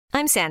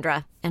I'm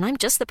Sandra, and I'm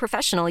just the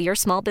professional your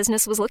small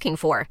business was looking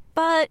for.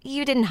 But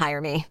you didn't hire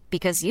me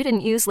because you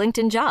didn't use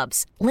LinkedIn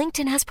Jobs.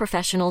 LinkedIn has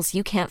professionals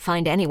you can't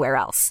find anywhere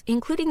else,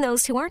 including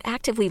those who aren't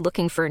actively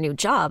looking for a new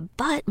job,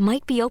 but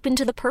might be open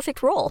to the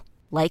perfect role,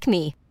 like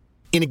me.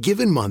 In a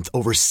given month,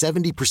 over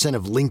 70%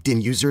 of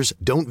LinkedIn users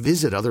don't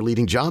visit other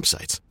leading job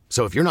sites.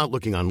 So if you're not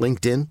looking on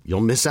LinkedIn,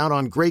 you'll miss out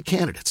on great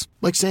candidates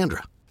like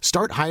Sandra.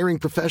 Start hiring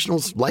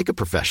professionals like a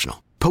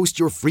professional. Post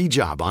your free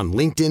job on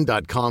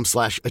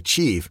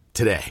linkedin.com/achieve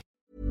today.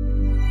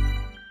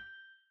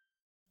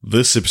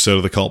 This episode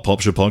of the Cult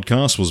Popture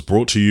podcast was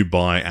brought to you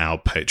by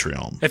our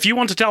Patreon. If you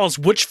want to tell us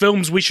which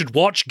films we should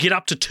watch, get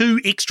up to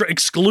 2 extra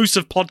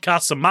exclusive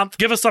podcasts a month,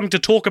 give us something to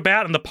talk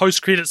about in the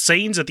post-credit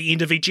scenes at the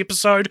end of each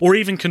episode, or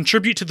even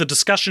contribute to the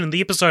discussion in the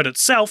episode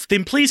itself,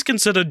 then please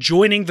consider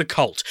joining the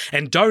cult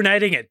and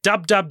donating at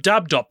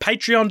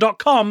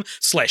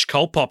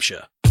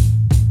www.patreon.com/cultpopture.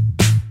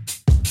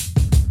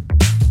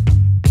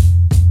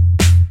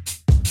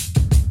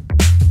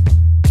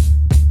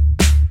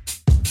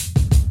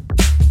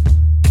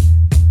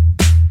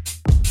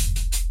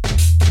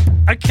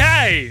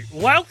 Okay,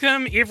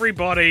 welcome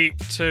everybody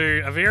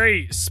to a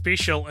very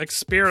special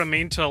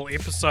experimental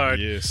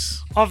episode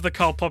of the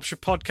Cult Popture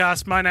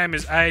podcast. My name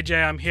is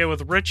AJ. I'm here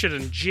with Richard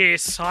and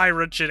Jess. Hi,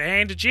 Richard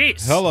and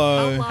Jess.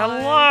 Hello.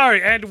 Hello,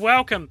 and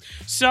welcome.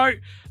 So,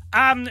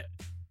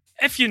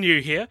 if you're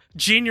new here,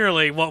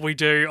 generally what we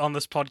do on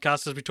this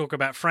podcast is we talk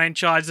about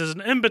franchises,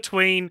 and in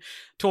between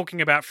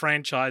talking about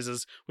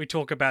franchises, we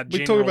talk about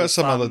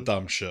some other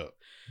dumb shit.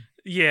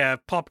 Yeah,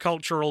 pop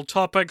cultural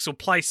topics, or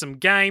play some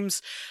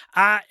games,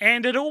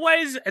 and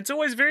it's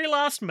always very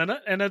last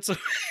minute, and it's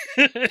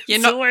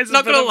always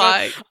not gonna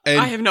lie,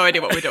 I have no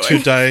idea what we're doing.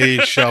 Today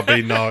shall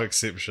be no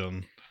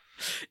exception.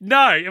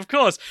 No, of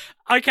course.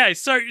 Okay,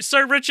 so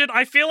Richard,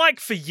 I feel like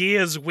for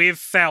years we've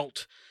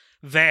felt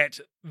that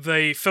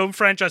the film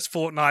franchise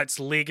Fortnite's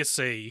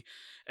legacy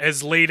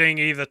is leading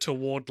either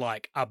toward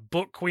like a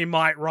book we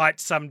might write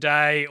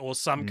someday, or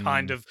some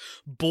kind of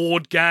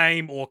board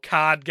game or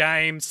card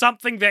game,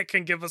 something that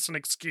can give us an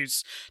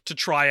excuse to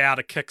try out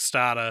a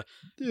Kickstarter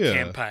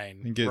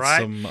campaign and get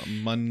right? some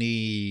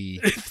money.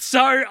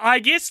 So I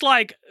guess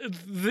like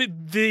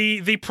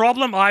the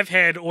problem I've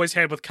always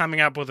had with coming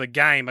up with a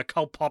game, a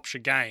Cult Popture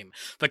game,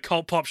 the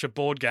Cult Popture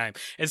board game,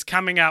 is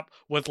coming up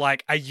with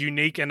like a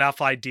unique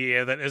enough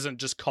idea that isn't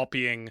just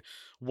copying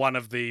one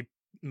of the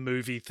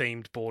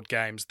movie-themed board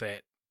games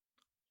that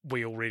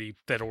already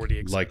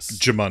exist, like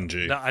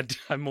Jumanji. No,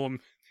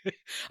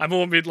 I'm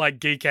more mid like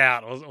Geek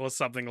Out or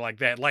something like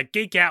that. Like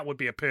Geek Out would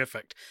be a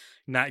perfect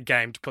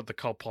game to put the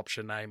Cult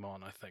Popture name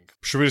on, I think.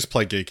 Should we just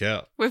play Geek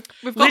Out? We've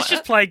got Let's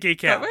just play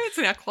Geek Out. It's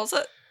in our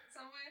closet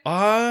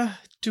somewhere.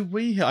 Do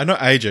we? I know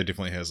AJ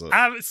definitely has it.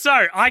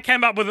 So I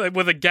came up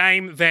with a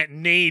game that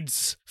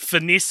needs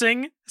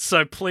finessing.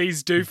 So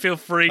please do feel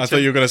free to. I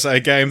thought you were going to say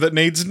a game that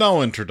needs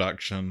no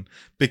introduction,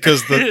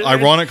 because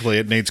ironically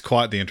it needs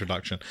quite the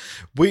introduction.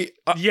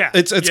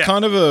 It's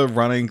kind of a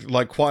running,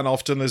 like, quite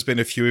often there's been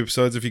a few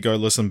episodes, if you go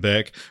listen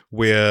back,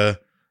 where,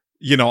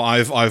 you know,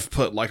 I've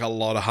put like a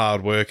lot of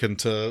hard work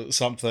into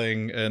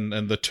something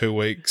in the 2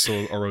 weeks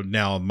or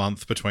now a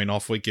month between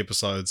off week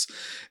episodes,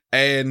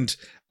 and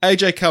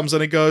AJ comes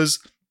in and goes,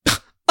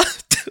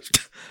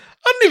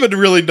 I don't even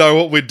really know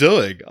what we're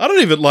doing. I don't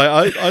even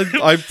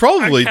I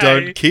probably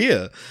don't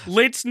care.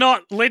 Let's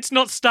not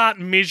start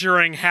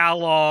measuring how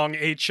long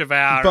each of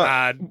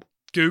our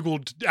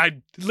Googled.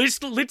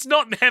 Let's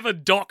not have a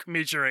doc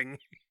measuring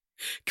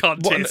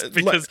contest,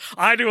 because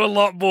I do a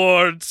lot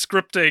more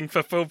scripting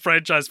for film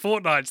franchise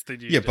Fortnites than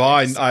you do. Yeah,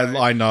 but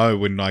I know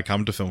when I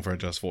come to film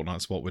franchise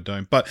Fortnites what we're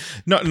doing. But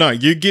no,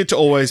 you get to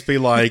always be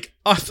like,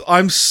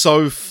 I'm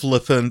so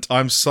flippant,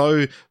 I'm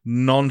so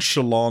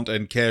nonchalant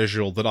and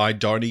casual that I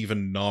don't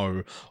even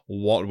know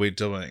what we're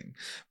doing.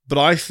 But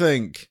I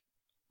think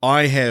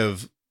I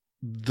have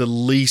the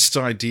least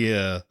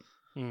idea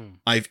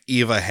I've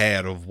ever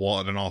had of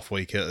what an off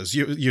week is.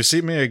 You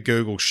sent me a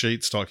Google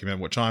Sheets document,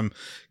 which I'm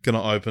going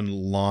to open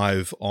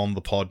live on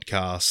the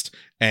podcast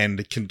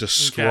and can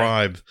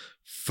describe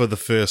for the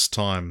first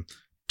time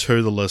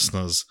to the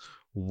listeners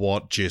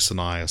what Jess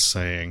and I are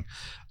saying.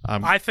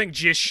 I think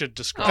Jess should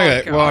describe.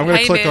 Okay, well, I'm going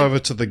to click over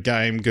to the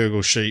game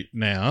Google Sheet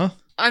now.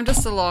 I'm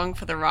just along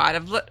for the ride.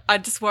 I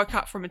just woke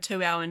up from a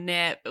 2-hour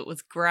nap. It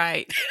was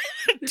great.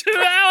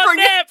 2-hour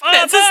nap?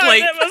 That's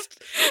asleep.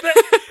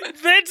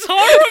 That's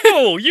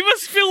horrible. You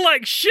must feel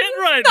like shit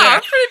right now.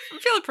 I'm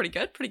feeling pretty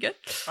good.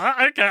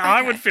 Okay,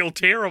 I would feel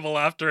terrible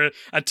after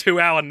a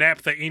 2-hour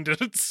nap that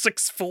ended at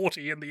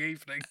 6:40 in the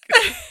evening.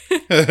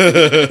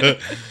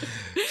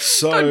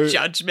 So, don't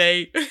judge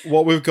me.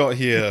 What we've got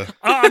here.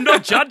 I'm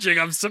not judging,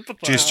 I'm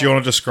sympathizing. Jess, do you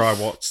want to describe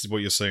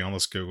what you're seeing on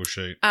this Google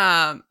Sheet?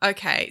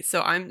 Okay,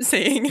 so I'm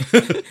seeing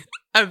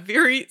a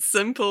very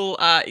simple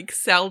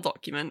Excel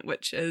document,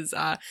 which is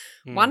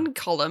one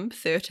column,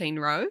 13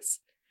 rows.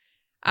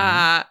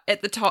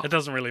 At the top, it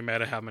doesn't really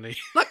matter how many.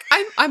 Look,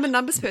 I'm a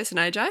numbers person,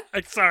 AJ.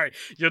 Sorry,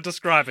 you're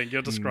describing.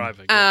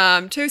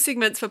 2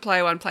 segments for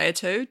player 1, player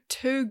 2.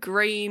 2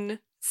 green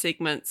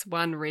segments,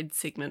 1 red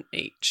segment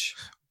each.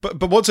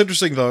 But what's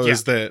interesting though Yeah.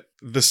 is that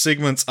the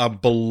segments are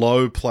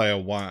below player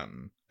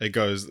one. It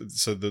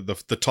goes so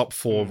the top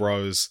four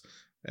rows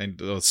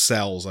and or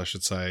cells, I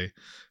should say,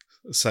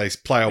 says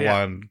player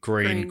Yeah. one,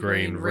 green,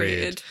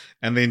 red,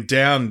 and then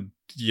down,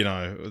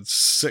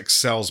 6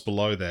 cells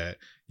below that,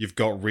 you've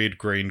got red,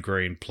 green,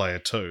 player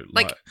two.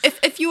 Like,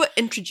 if you were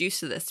introduced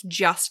to this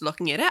just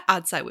looking at it,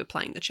 I'd say we're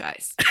playing the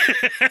chase.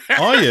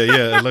 Oh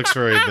yeah, it looks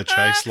very the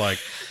chase like.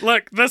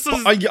 Look, this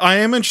is I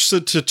am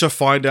interested to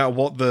find out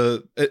what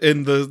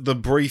in the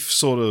brief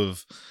sort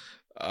of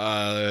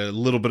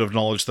little bit of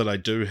knowledge that I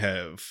do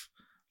have.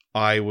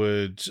 I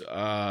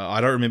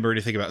don't remember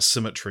anything about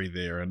symmetry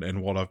there,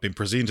 and what I've been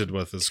presented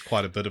with is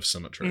quite a bit of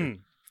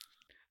symmetry.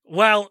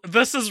 Well,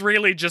 this is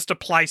really just a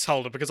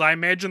placeholder because I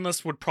imagine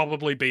this would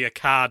probably be a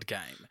card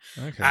game.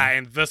 Okay.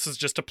 And this is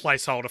just a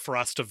placeholder for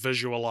us to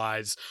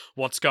visualize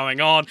what's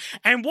going on.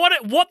 And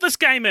what this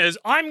game is,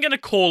 I'm going to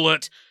call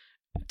it,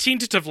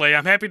 tentatively,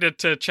 I'm happy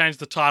to change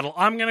the title,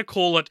 I'm going to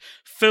call it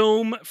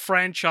Film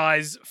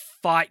Franchise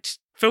Fight.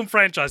 That's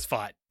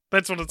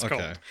what it's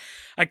called.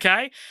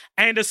 Okay?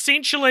 And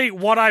essentially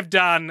what I've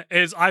done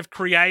is I've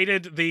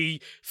created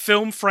the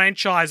film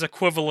franchise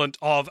equivalent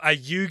of a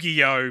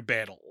Yu-Gi-Oh!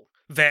 Battle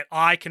that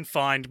I can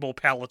find more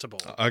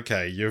palatable.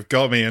 Okay, you've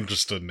got me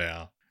interested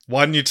now.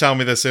 Why didn't you tell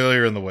me this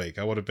earlier in the week?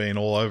 I would have been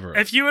all over it.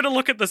 If you were to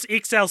look at this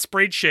Excel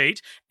spreadsheet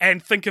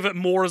and think of it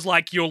more as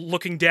like you're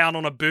looking down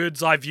on a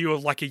bird's eye view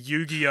of like a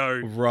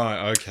Yu-Gi-Oh!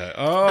 Right, okay.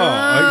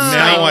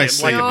 Now I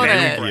see like the a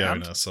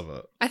battleground. Yu-Gi-Oh-ness of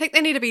it. I think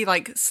they need to be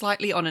like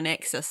slightly on an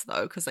axis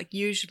though, because like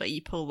usually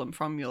you pull them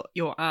from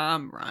your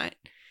arm, right?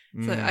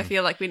 So I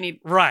feel like we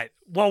need. Right.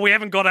 Well, we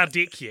haven't got our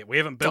deck yet. We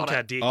haven't built Got it.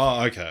 our deck.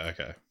 Oh,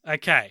 okay.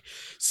 Okay.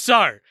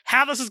 So,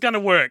 how this is going to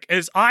work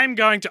is I'm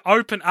going to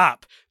open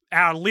up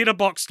our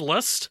letterboxed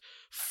list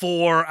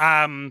for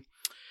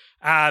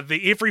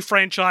the every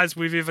franchise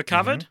we've ever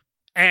covered.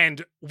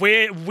 And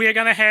we're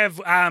going to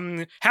have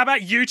how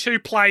about you two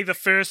play the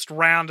first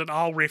round and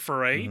I'll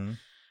referee.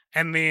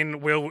 And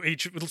then we'll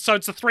each. So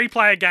it's a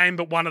 3-player game,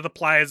 but one of the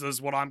players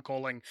is what I'm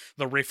calling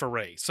the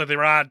referee. So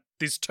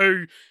there's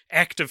 2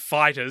 active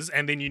fighters,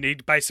 and then you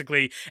need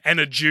basically an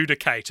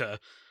adjudicator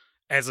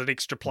as an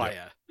extra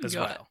player as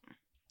Got well.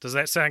 Does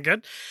that sound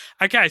good?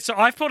 Okay, so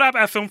I've put up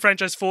our Film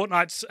Franchise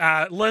Fortnight's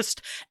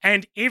list,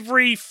 and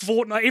every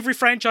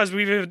franchise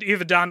we've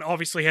ever done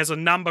obviously has a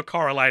number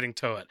correlating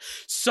to it.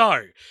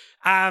 So,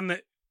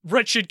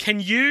 Richard, can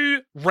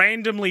you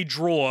randomly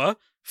draw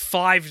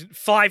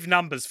five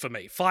numbers for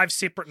me, 5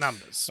 separate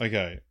numbers?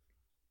 Okay.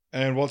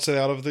 And what's it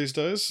out of these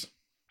days?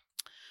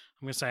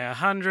 I'm going to say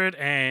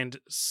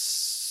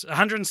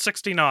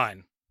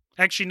 169.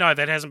 Actually, no,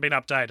 that hasn't been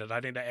updated.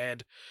 I need to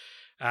add.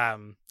 All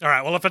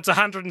right, well, if it's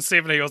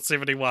 170 or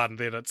 71,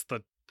 then it's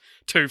the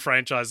 2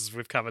 franchises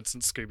we've covered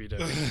since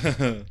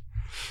Scooby-Doo.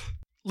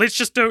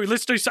 Let's do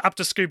up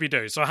to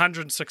Scooby-Doo, so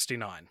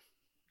 169.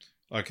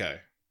 Okay.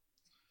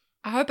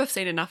 I hope I've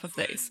seen enough of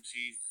these.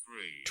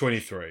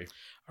 23.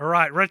 All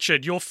right,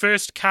 Richard, your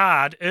first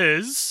card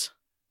is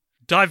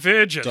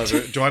Divergent.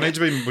 Do we need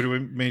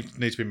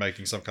to be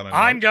making some kind of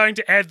I'm note? going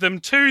to add them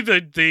to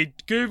the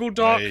Google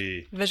Doc.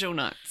 Hey. Visual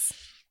notes.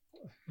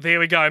 There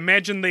we go.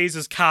 Imagine these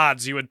as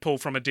cards you would pull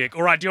from a deck.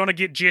 All right, do you want to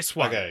get Jess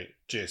one? Okay,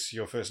 Jess,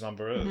 your first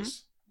number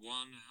is?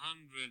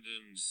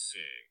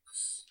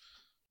 106.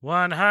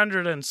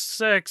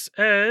 106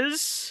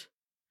 is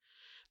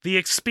The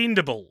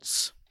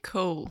Expendables.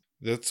 Cool.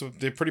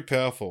 They're pretty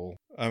powerful.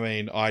 I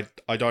mean, I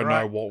don't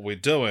Right. know what we're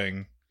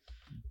doing,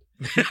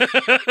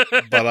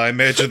 but I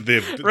imagine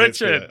they're...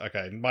 Richard.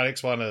 Okay, my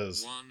next one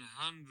is...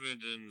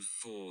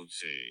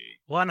 140.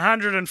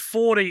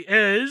 140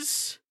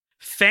 is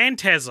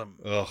Phantasm.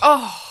 Ugh.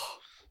 Oh,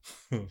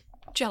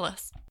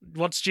 jealous.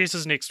 What's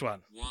Jess's next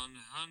one?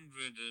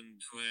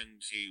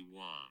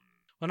 121.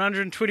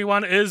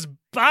 121 is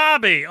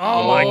Barbie.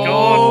 Oh my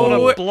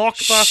god, what a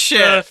blockbuster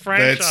shit.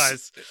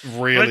 franchise. That's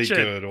really Richard.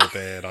 good or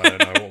bad. I don't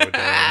know what we're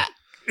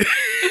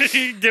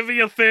doing. Give me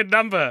your third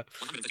number.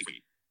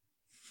 133.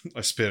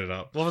 I sped it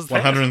up. What was that?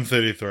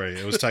 133.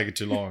 It was taking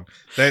too long.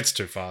 That's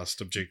too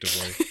fast,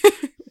 objectively.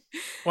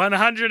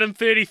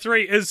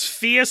 133 is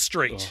Fear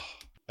Street. Oh.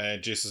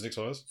 And Jess's next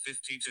one is?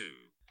 52.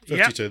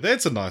 52.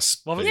 That's a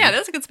nice... What was speed. Yeah,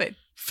 that's a good speed.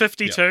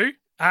 52.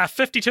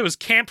 52 is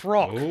Camp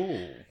Rock.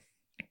 Ooh.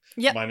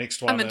 Yep. My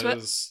next I'm one into it.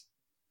 is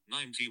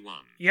 91.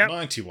 Yep.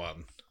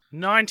 91.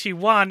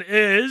 91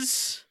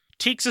 is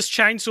Texas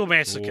Chainsaw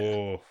Massacre.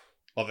 Ooh.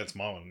 Oh, that's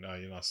my one. No,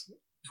 you're nice.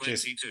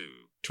 Jess, 22.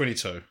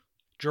 22.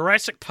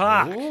 Jurassic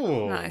Park.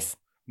 Ooh. Nice.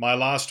 My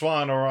last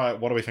one. All right.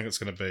 What do we think it's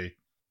going to be?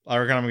 I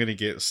reckon I'm going to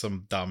get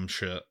some dumb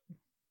shit.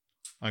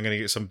 I'm going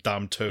to get some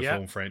dumb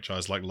film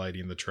franchise like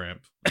Lady and the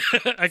Tramp.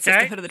 Okay.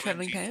 Sisterhood of the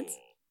Traveling Pants.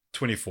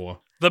 24.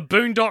 The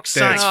Boondock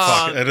Saints.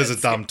 That's it is a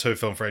that's dumb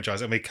 2-film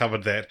franchise, and we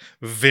covered that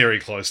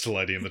very close to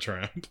Lady and the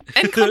Tramp.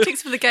 And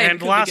context for the game. And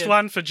could be last good.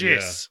 one for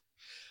Jess.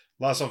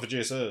 Last one for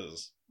Jess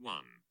is 1.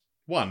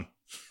 1.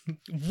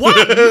 One?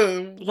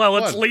 Well,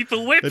 it's One.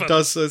 Lethal Weapon. It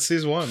does. It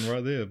says 1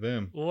 right there.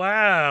 Bam.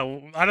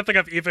 Wow. I don't think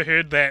I've ever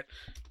heard that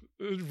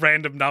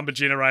random number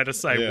generator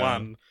say Yeah.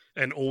 1.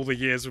 in all the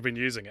years we've been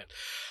using it.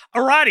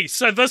 Alrighty,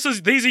 so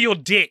these are your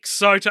decks.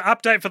 So to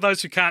update for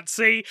those who can't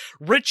see,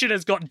 Richard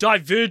has got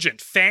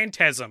Divergent,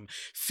 Phantasm,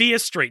 Fear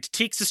Street,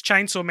 Texas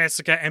Chainsaw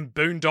Massacre, and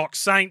Boondock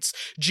Saints.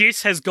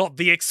 Jess has got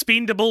The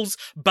Expendables,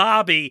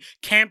 Barbie,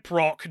 Camp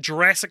Rock,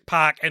 Jurassic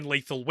Park, and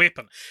Lethal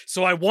Weapon.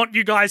 So I want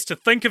you guys to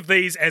think of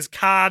these as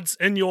cards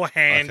in your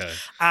hand. Okay.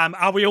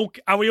 Are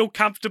we all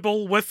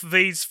comfortable with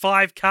these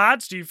 5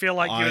 cards? Do you feel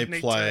like you would need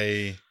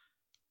play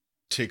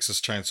Texas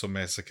Chainsaw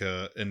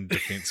Massacre in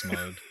defense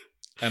mode.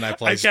 And I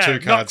place Okay, 2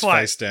 not cards quite.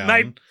 face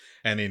down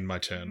and end my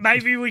turn.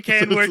 Maybe we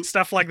can work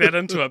stuff like that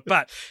into it.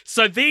 But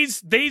so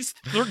these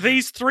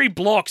 3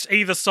 blocks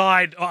either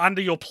side are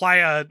under your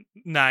player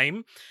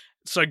name.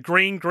 So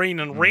green,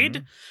 and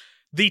red.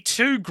 The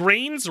 2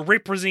 greens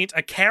represent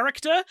a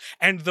character,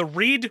 and the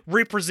red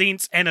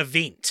represents an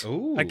event.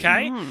 Ooh.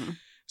 Okay?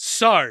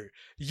 So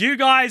you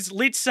guys,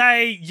 let's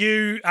say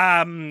you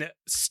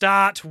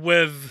start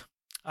with...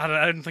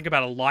 I didn't think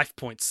about a life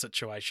points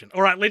situation.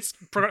 All right, let's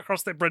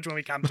cross that bridge when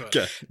we come to it.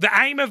 Okay. The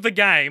aim of the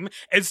game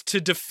is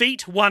to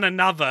defeat one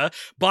another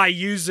by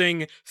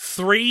using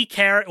 2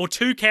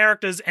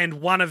 characters and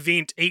 1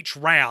 event each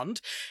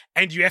round,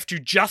 and you have to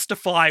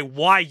justify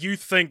why you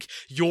think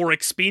your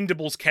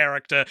Expendables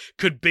character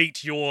could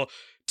beat your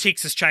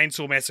Texas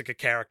Chainsaw Massacre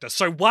character.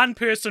 So one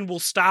person will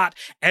start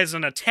as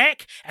an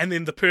attack, and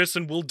then the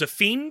person will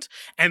defend,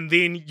 and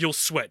then you'll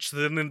switch.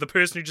 Then the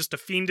person who just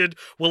defended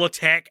will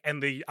attack,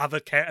 and the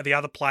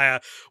other player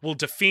will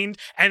defend.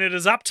 And it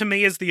is up to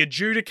me as the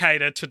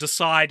adjudicator to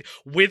decide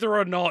whether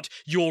or not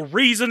your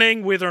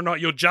reasoning, whether or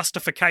not your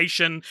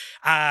justification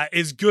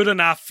is good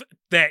enough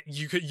that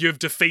you've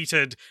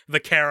defeated the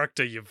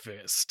character you've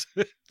versed.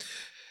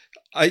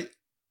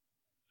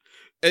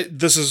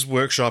 This is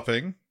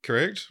workshopping,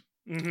 correct?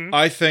 Mm-hmm.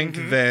 I think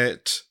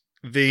that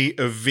the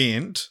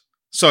event,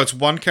 so it's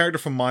one character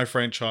from my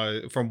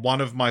franchise, from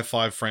one of my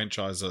 5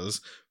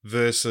 franchises,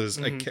 versus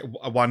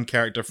one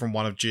character from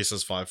one of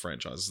Jess's 5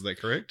 franchises. Is that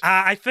correct?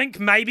 I think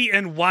maybe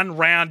in one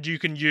round you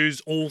can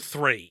use all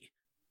 3.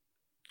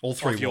 All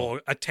 3 of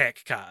your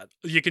attack card.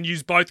 You can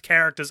use both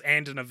characters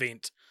and an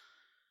event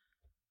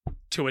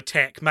to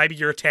attack. Maybe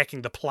you're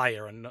attacking the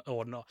player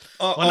or not.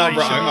 Okay.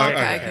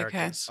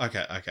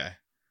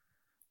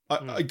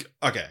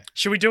 Okay.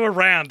 Should we do a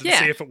round and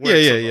see if it works?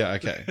 Yeah.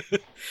 Okay.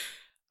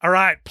 All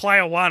right,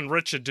 player 1,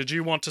 Richard, did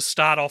you want to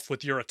start off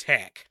with your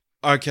attack?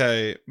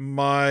 Okay,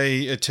 my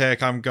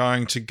attack, I'm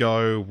going to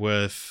go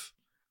with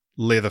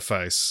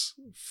Leatherface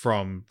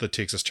from the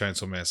Texas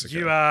Chainsaw Massacre.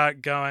 You are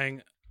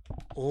going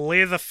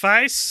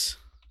Leatherface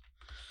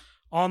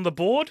on the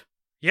board?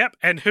 Yep,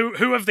 and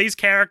who of these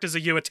characters are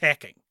you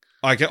attacking?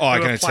 I can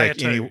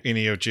attack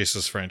any of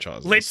Jess's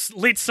franchises.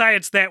 Let's say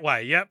it's that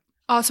way, yep.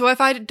 Oh, so if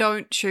I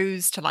don't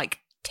choose to,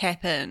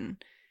 tap in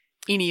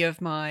any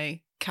of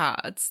my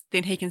cards,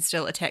 then he can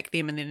still attack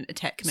them and then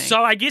attack me.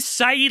 So I guess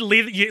say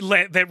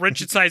that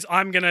Richard says,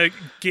 I'm going to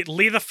get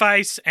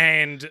Leatherface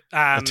and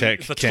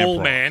the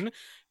tall man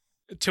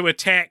to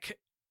attack,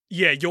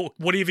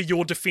 whatever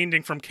you're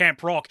defending from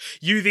Camp Rock.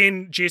 You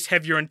then just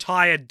have your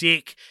entire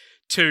deck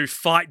to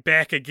fight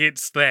back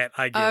against that,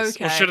 I guess.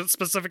 Okay. Or should it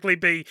specifically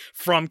be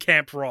from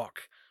Camp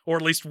Rock? Or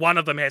at least one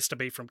of them has to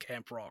be from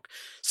Camp Rock.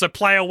 So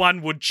player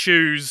 1 would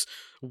choose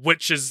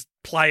which is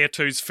player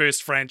 2's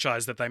first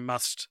franchise that they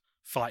must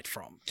fight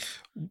from.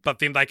 But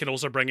then they can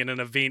also bring in an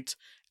event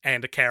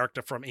and a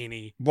character from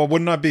any... Well,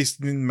 wouldn't I be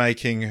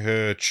making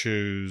her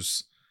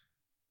choose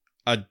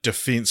a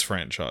defense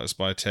franchise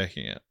by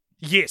attacking it?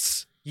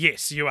 Yes,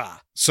 you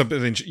are. So,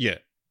 but then,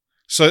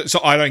 So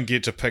I don't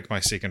get to pick my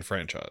second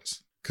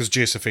franchise. Because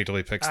Jess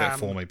effectively picks that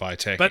for me by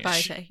attacking it. By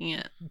attacking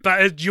it.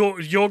 But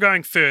you're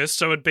going first,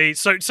 so it'd be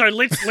so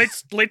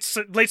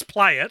let's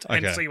play it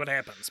and see what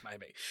happens,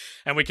 maybe.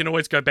 And we can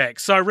always go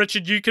back. So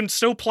Richard, you can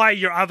still play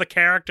your other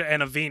character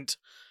and event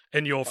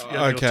in your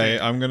your team.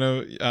 I'm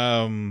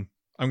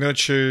gonna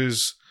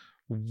choose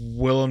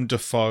Willem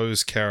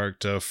Dafoe's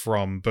character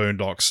from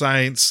Boondock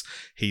Saints.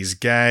 He's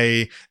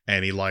gay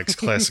and he likes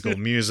classical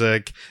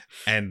music,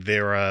 and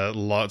there are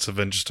lots of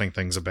interesting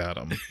things about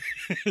him.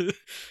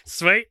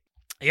 Sweet.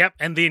 Yep,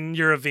 and then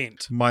your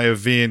event. My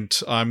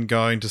event, I'm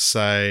going to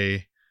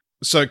say...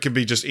 So it could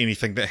be just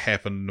anything that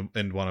happened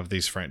in one of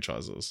these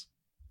franchises.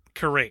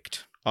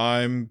 Correct.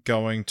 I'm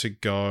going to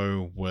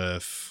go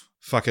with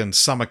fucking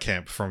Summer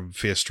Camp from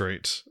Fear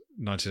Street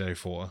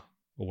 1984,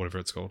 or whatever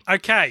it's called.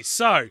 Okay,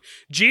 so,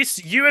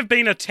 Jess, you have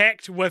been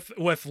attacked with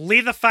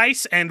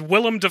Leatherface and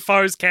Willem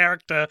Dafoe's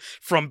character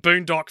from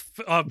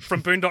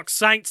Boondock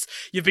Saints.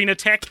 You've been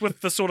attacked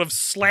with the sort of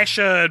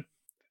slasher...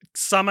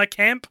 Summer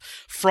Camp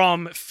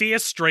from Fear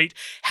Street.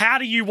 How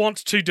do you want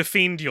to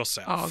defend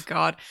yourself? Oh,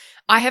 God.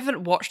 I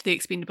haven't watched The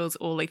Expendables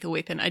or Lethal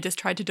Weapon. I just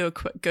tried to do a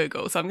quick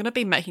Google, so I'm going to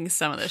be making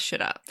some of this shit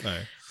up. No.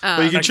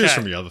 But you can choose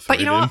from the other three. But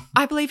you know what?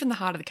 I believe in the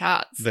heart of the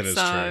cards. That is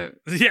true.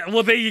 Yeah,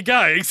 well, there you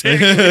go.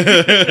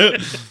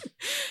 Exactly.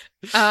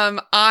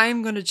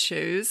 I'm going to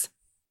choose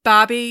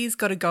Barbie's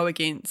got to go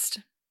against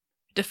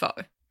Defoe.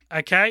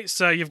 Okay,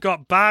 so you've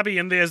got Barbie,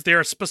 and is there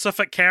a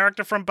specific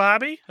character from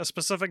Barbie? A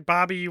specific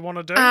Barbie you want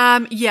to do?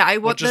 Yeah, I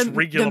want just the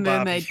regular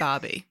mermaid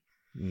Barbie.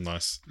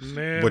 Nice.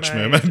 Mermaid. Which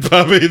mermaid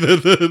Barbie?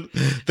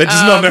 That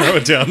does not narrow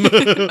it down.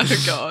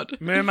 Oh god.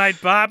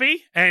 Mermaid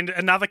Barbie and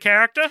another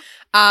character?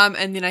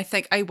 And then I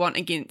think I want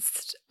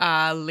against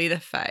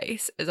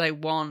Leatherface is I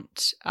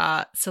want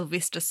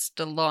Sylvester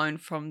Stallone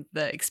from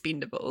the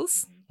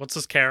Expendables. What's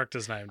his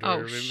character's name? Do you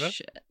remember?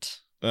 Shit.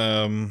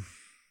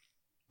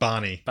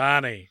 Barney.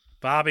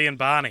 Barbie and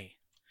Barney.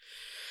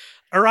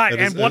 All right,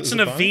 and what's an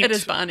event? It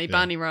is Barney. Yeah.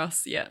 Barney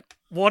Ross, yeah.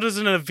 What is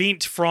an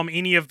event from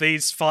any of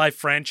these 5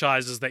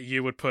 franchises that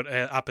you would put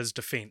up as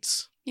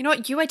defense? You know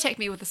what? You attacked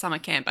me with the summer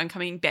camp. I'm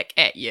coming back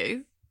at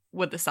you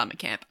with the summer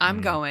camp. I'm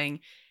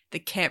going the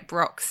Camp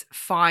Rock's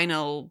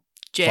final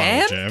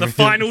jam. The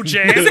final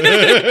jam?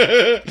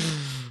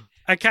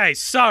 Okay,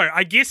 so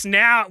I guess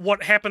now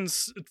what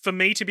happens for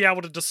me to be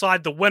able to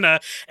decide the winner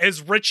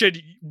is,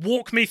 Richard,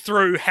 walk me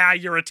through how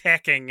you're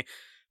attacking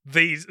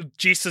these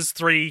Jess's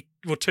 2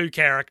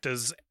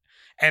 characters,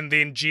 and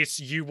then Jess,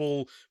 you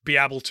will be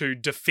able to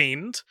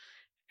defend,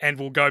 and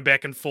we'll go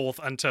back and forth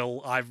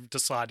until I've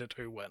decided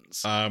who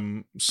wins.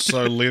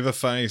 So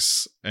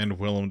Leatherface and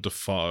Willem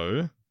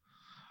Dafoe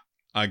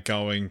are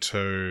going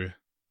to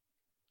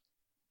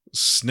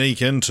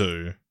sneak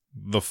into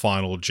the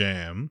final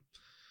jam.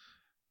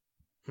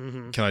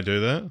 Mm-hmm. Can I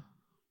do that?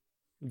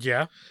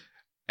 Yeah.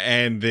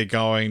 And they're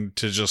going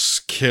to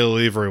just kill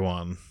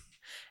everyone.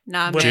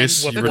 Nah, man.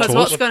 Jess, because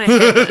what's going to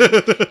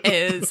happen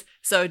is,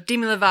 so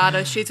Demi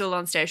Lovato, she's all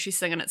on stage, she's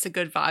singing, it's a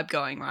good vibe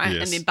going, right?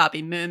 Yes. And then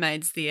Barbie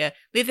Mermaid's there.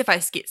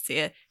 Leatherface gets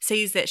there,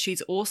 sees that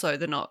she's also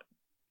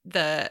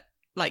the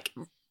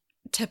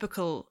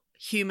typical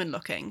human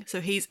looking. So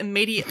he's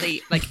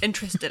immediately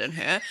interested in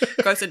her,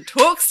 goes and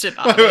talks to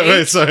Barbie,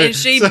 and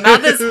she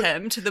mothers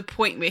him to the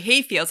point where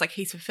he feels like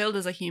he's fulfilled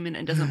as a human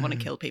and doesn't want to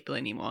kill people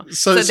anymore.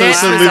 So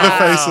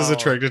Leatherface is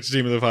attracted to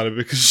Demi Lovato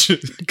because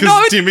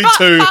Demi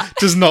too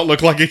does not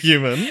look like a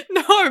human.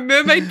 No,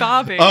 Mermaid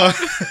Barbie. I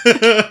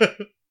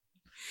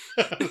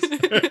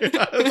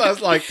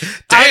was like,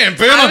 damn,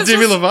 burn on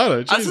Demi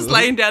Lovato. I was just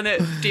laying down that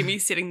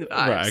Demi's setting the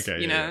vibes. Right,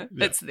 okay, yeah.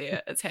 It's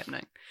there. It's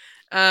happening.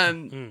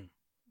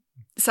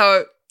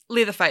 So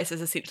Leatherface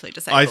is essentially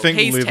disabled. I think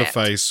He's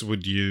Leatherface tapped.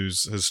 would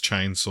use his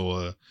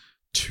chainsaw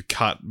to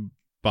cut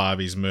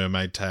Barbie's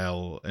mermaid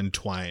tail in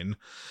twain,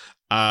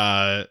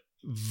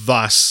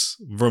 thus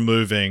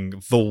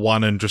removing the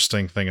one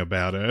interesting thing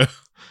about her,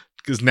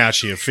 because now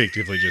she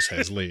effectively just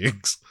has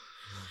legs.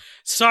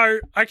 So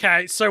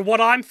what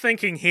I'm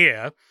thinking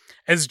here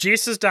is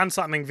Jess has done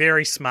something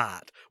very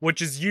smart,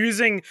 which is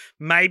using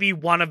maybe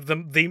one of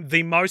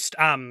the most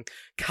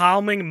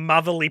calming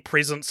motherly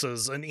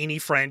presences in any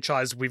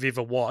franchise we've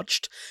ever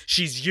watched.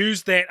 She's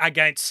used that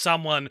against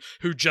someone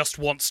who just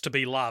wants to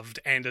be loved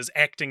and is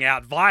acting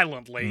out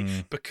violently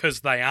because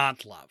they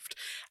aren't loved.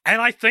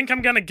 And I think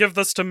I'm going to give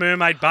this to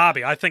Mermaid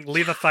Barbie. I think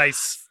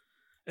Leatherface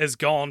is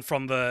gone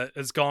from the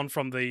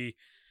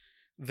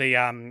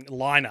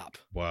lineup.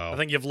 Wow. I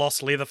think you've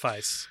lost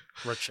Leatherface,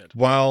 Richard.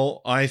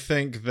 Well, I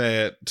think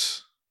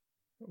that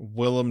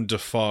Willem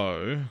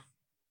Dafoe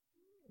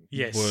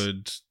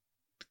would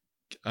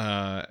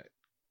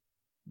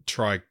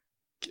try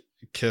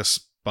kiss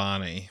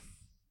Barney.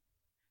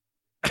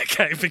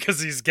 Okay,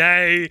 because he's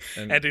gay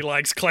and he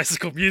likes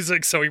classical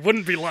music, so he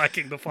wouldn't be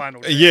liking the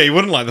final jam. Yeah, he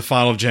wouldn't like the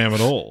final jam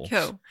at all.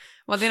 Cool.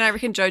 Well, then I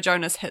reckon Joe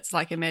Jonas hits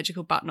a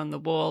magical button on the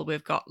wall.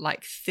 We've got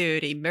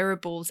 30 mirror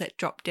balls that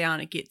drop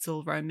down. It gets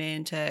all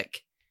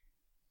romantic.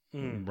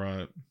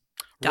 Right.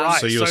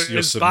 Right. So you're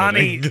is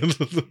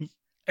submitting.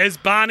 Is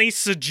Barney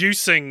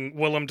seducing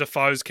Willem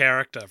Dafoe's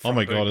character? Oh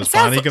my god, is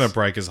Sounds Barney like- going to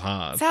break his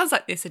heart? Sounds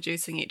like they're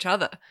seducing each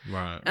other.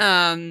 Right.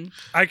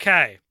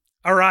 Okay.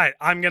 All right.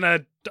 I'm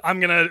gonna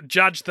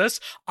judge this.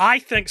 I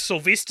think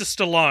Sylvester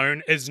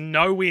Stallone is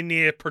nowhere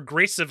near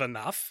progressive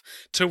enough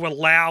to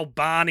allow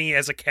Barney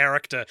as a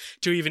character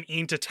to even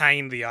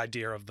entertain the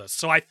idea of this.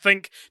 So I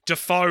think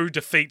Dafoe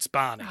defeats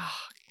Barney.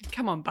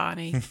 Come on,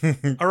 Barney.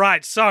 All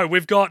right, so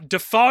we've got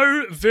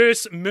Dafoe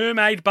versus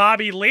Mermaid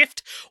Barbie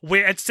left,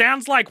 where it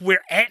sounds like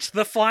we're at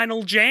the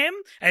final jam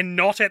and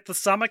not at the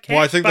summer camp.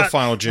 Well, I think the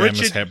final jam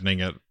is Richard, happening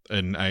in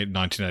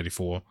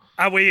 1984.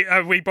 Are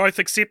we both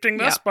accepting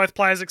this? Yeah. Both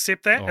players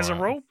accept that as a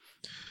right. rule?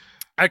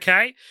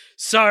 Okay,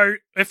 so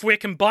if we're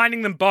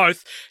combining them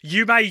both,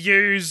 you may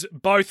use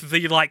both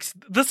the,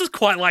 this is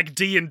quite like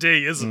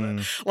D&D, isn't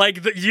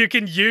it? You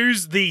can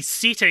use the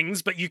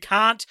settings, but you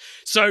can't.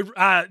 So,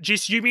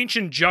 Jess, you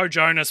mentioned Joe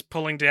Jonas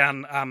pulling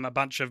down a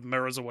bunch of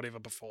mirrors or whatever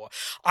before.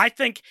 I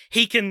think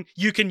you can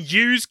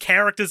use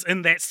characters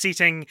in that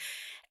setting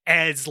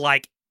as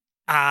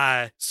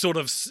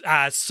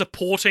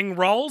supporting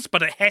roles,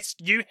 but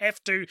you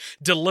have to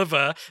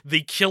deliver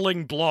the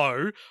killing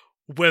blow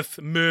with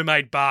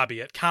Mermaid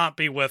Barbie. It can't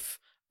be with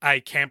a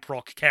Camp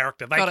Rock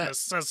character. They can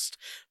assist,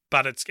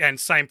 but and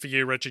same for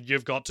you, Richard.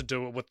 You've got to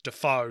do it with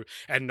Dafoe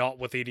and not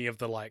with any of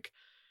the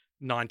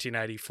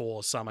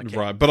 1984 summer camp.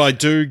 Right, but I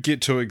do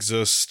get to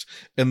exist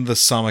in the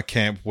summer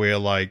camp where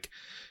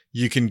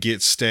you can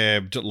get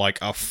stabbed like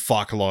a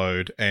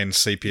fuckload and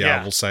CPR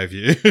Yeah. will save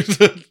you.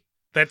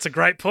 That's a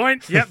great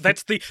point. Yep,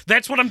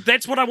 that's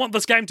what I want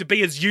this game to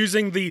be, is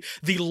using the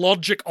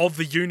logic of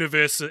the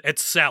universe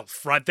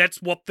itself, right? That's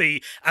what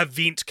the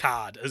event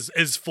card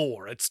is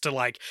for. It's to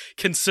like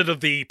consider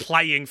the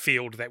playing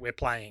field that we're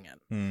playing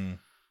in.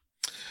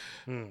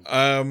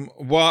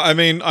 Well, I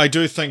mean, I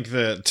do think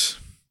that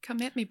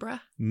Come at me, bruh.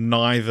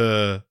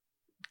 neither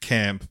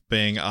camp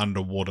being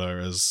underwater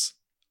is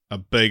a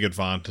big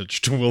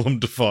advantage to Willem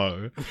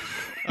Dafoe.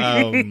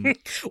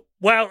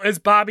 Well, is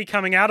Barbie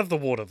coming out of the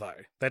water though?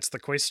 That's the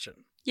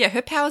question. Yeah,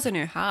 her power's in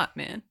her heart,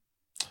 man.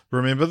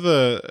 Remember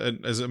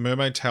is it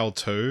Mermaid Tale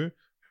 2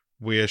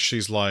 where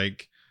she's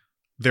like,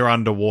 they're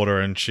underwater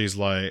and she's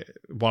like,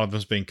 one of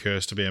them's being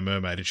cursed to be a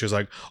mermaid and she's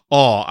like,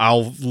 oh,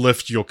 I'll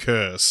lift your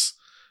curse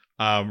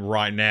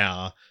right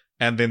now.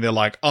 And then they're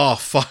like, oh,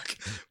 fuck,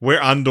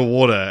 we're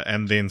underwater.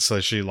 And then so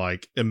she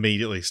like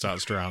immediately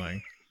starts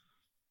drowning.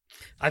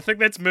 I think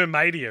that's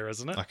Mermaidia,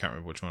 isn't it? I can't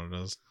remember which one it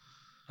is.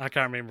 I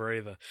can't remember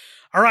either.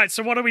 All right,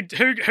 so what do we?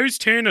 Whose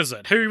turn is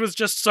it?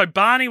 So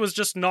Barney was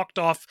just knocked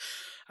off,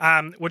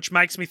 which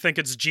makes me think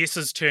it's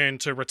Jess's turn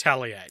to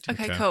retaliate.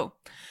 Okay, cool.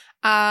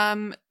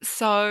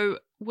 So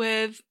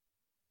with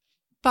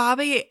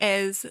Barbie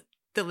as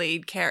the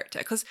lead character,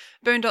 because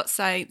Boondock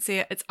Saints,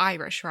 it's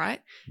Irish,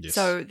 right? Yes.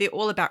 So they're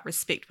all about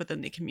respect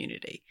within their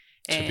community.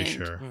 To be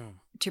sure.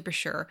 To be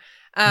sure.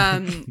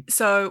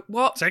 So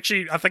what? It's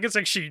actually, I think it's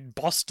actually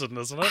Boston,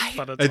 isn't it?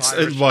 But It's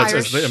Irish.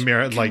 it's the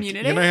like,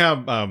 community? you know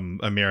how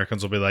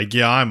Americans will be like,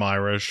 yeah, I'm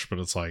Irish, but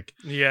it's like,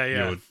 Yeah.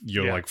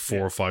 you're Yeah, like 4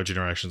 or 5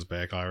 generations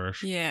back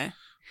Irish. Yeah.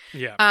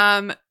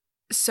 Yeah.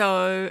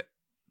 So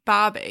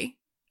Barbie,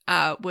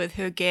 with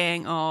her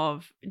gang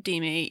of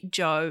Demi,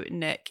 Joe,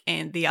 Nick,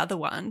 and the other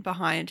one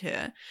behind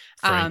her,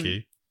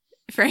 Frankie.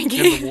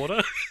 Frankie, In the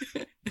water.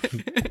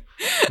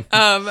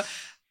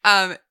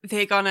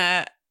 they're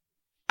gonna,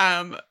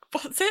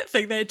 what's that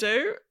thing they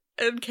do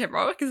in Camp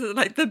Rock? Is it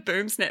like the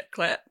boom, snap,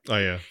 clap? Oh,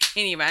 yeah.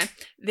 Anyway,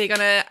 they're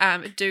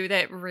gonna do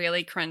that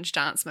really cringe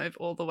dance move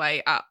all the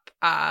way up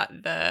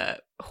the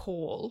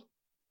hall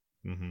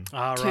Mm-hmm.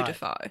 All to right.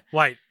 Defoe.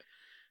 Wait.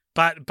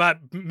 But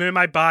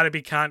Mermaid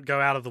Barnaby can't go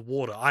out of the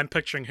water. I'm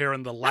picturing her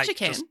in the No, lake she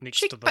can. just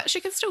next to the... But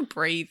she can still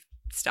breathe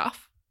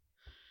stuff.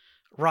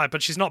 Right,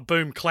 but she's not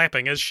boom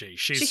clapping, is she?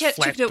 She's She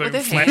flat can do it boom with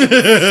her flapping.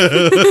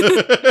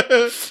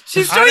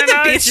 She's I doing don't the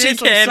know, best she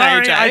Jess, I'm can,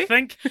 sorry.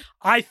 AJ.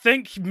 I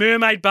think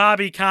Mermaid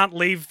Barbie can't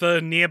leave the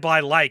nearby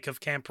lake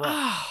of Camp Rock.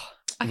 Oh,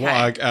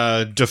 okay.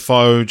 Well,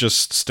 Defoe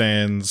just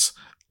stands,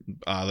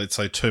 let's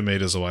say, 2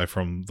 meters away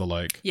from the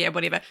lake. Yeah,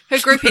 whatever. Her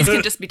groupies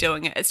can just be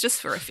doing it. It's just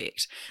for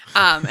effect.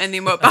 And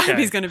then what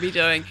Barbie's going to be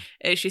doing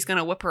is she's going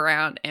to whip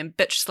around and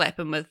bitch slap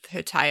him with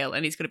her tail,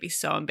 and he's going to be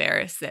so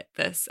embarrassed that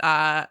this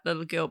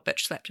little girl bitch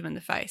slapped him in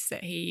the face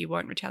that he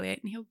won't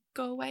retaliate and he'll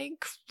go away and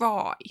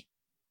cry.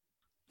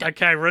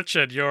 Okay,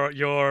 Richard,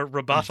 your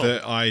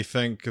rebuttal. I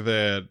think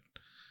that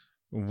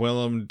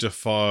Willem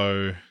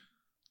Dafoe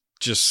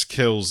just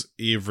kills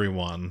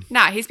everyone.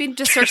 Nah, he's been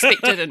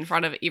disrespected in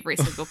front of every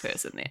single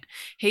person there.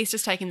 He's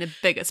just taken the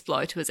biggest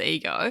blow to his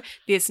ego.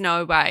 There's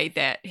no way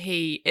that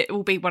it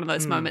will be one of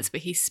those moments where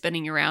he's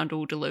spinning around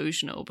all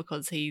delusional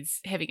because he's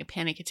having a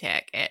panic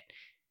attack at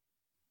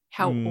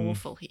how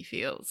awful he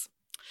feels.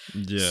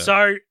 Yeah.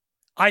 So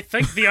I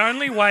think the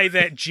only way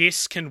that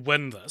Jess can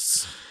win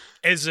this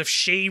is if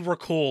she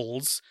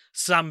recalls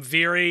some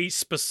very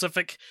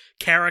specific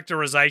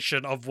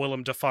characterization of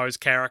Willem Dafoe's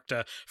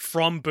character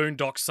from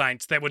Boondock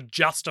Saints that would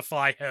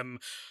justify him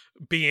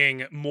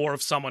being more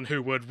of someone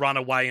who would run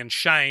away in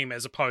shame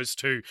as opposed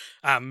to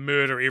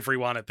murder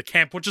everyone at the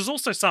camp, which is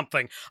also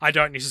something I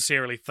don't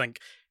necessarily think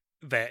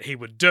that he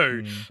would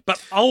do.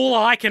 But all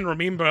I can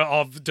remember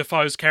of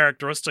Defoe's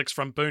characteristics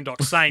from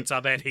Boondock Saints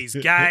are that he's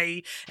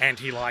gay and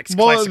he likes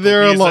classical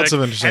there are music, lots of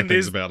interesting and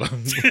things there's- about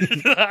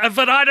him.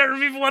 but I don't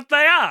remember what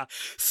they are.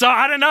 So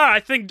I don't know. I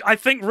think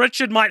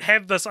Richard might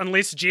have this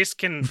unless Jess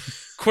can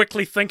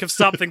quickly think of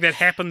something that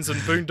happens in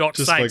Boondock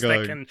Just Saints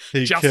like, that can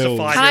he justify kills-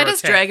 Can I their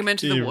just attack. drag him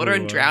into the water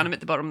and Everyone. drown him at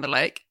the bottom of the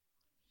lake?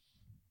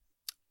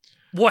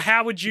 Well,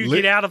 how would you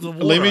get out of the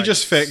water? Let me I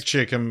just guess? fact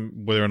check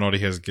him whether or not he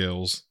has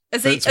gills.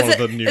 Is That's one of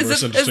the numerous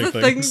is interesting the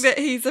things. thing that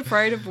he's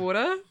afraid of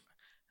water?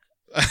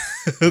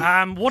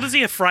 What is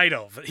he afraid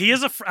of? He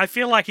is. I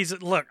feel like he's.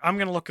 Look, I'm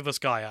going to look at this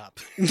guy up.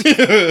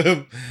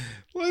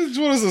 What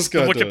is this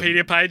guy The doing?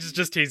 Wikipedia page is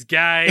just he's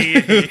gay.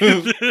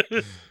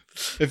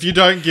 If you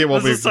don't get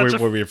what This is such a-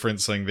 we're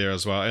referencing there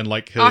as well, and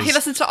like his, Oh, he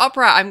listens to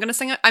opera. I'm gonna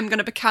sing. I'm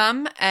gonna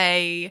become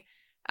a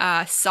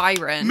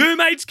siren.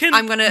 mermaids can.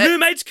 I'm gonna-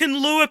 Mermaids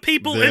can lure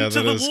people Yeah, into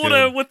that the is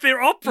water good. with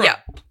their opera.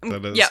 Yep.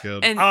 That is Yep.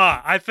 good. And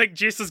I think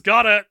Jess has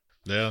got it.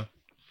 yeah.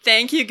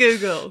 thank you,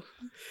 Google.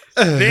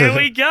 There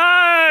we go.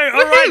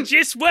 All right,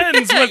 Jess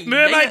wins with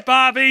Mermaid Yeah.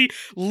 Barbie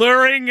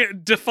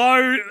luring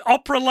Defoe,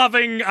 opera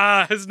loving.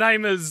 His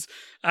name is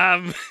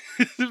Paul,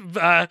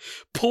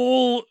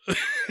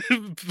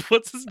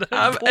 what's his name?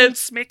 Paul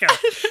Smecker.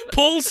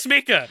 Paul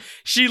Smecker.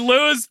 She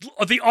lures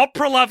the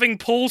opera-loving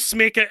Paul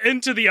Smecker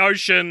into the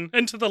ocean,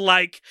 into the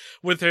lake,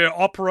 with her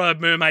opera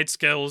mermaid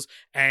skills,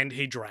 and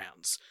he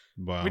drowns.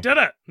 Wow. We did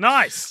it.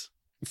 Nice.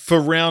 For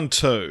round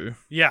 2,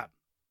 Yeah.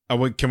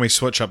 can we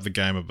switch up the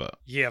game a bit?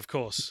 Yeah, of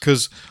course.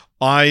 Because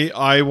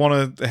I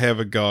want to have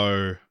a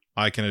go.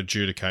 I can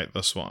adjudicate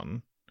this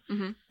one.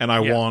 Mm-hmm. And I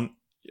want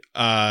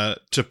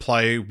to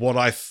play what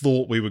I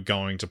thought we were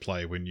going to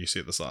play when you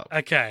set this up.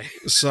 Okay.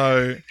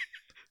 So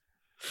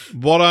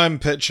what I'm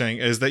pitching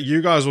is that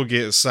you guys will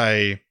get,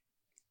 say,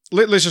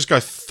 let's just go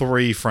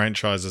 3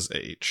 franchises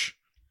each.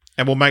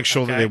 And we'll make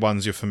sure that they're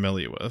ones you're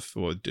familiar with,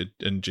 or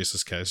in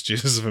Jess's case,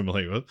 Jess is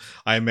familiar with.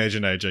 I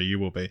imagine, AJ, you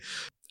will be.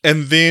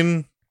 And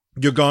then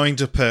you're going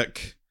to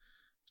pick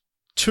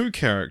 2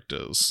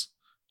 characters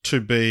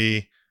to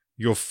be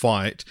your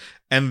fight.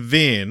 And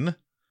then,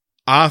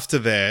 after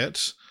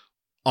that,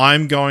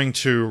 I'm going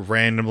to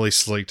randomly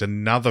select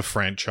another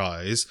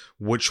franchise,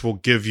 which will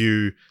give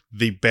you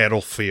the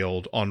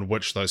battlefield on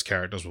which those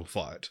characters will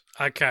fight.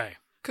 Okay.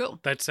 Cool.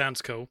 That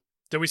sounds cool.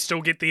 Do we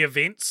still get the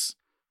events?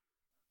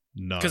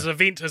 No. Because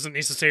event isn't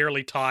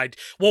necessarily tied.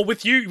 Well,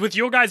 with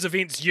your guys'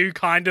 events, you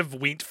kind of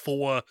went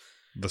for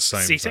the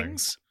same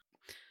settings.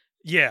 Thing.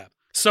 Yeah.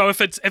 So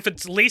if it's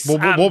less,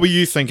 well, what were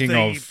you thinking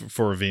of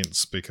for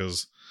events?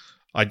 Because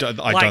I don't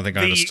think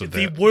I understood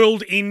that. The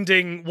world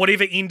ending,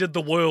 whatever ended the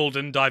world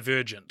in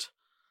Divergent.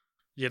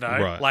 You know,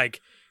 right.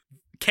 like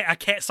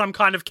some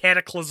kind of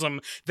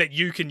cataclysm that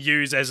you can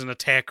use as an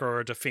attack or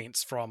a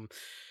defense from,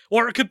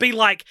 or it could be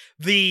like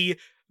the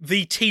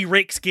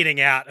T-Rex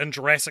getting out in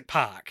Jurassic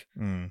Park,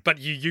 but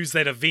you use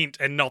that event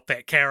and not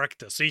that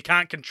character. So you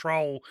can't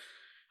control...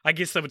 I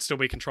guess they would still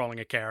be controlling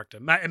a character.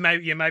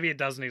 Maybe it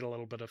does need a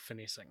little bit of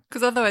finessing.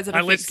 Because otherwise it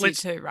affects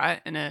let's you too, right?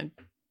 In a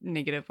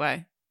negative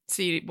way.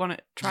 So you want to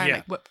try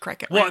and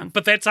crack it well, round.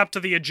 but that's up to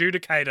the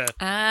adjudicator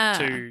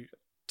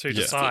to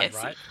decide,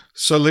 right?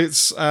 So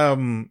let's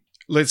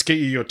get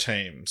you your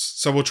teams.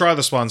 So we'll try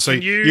this one. So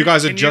you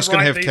guys are just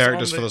going to have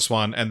characters for this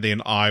one, and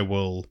then I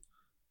will...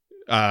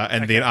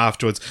 and then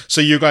afterwards,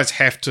 so you guys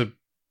have to.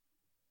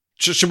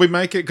 Should we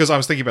make it? Because I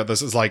was thinking about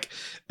this. It's like,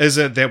 is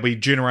it that we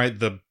generate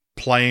the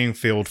playing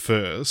field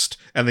first,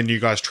 and then you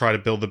guys try to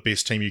build the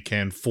best team you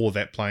can for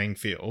that playing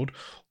field,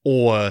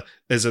 or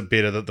is it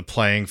better that the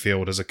playing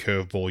field is a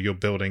curveball? You're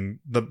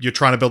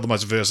trying to build the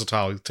most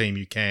versatile team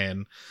you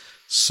can,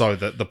 so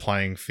that the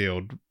playing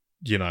field,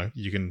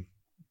 you can.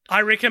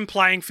 I reckon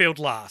playing field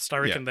last. I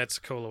reckon that's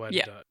a cooler way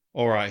to do it.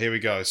 All right, here we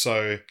go.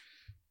 So.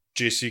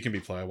 Jess, you can be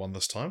player 1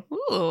 this time.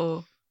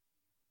 Ooh.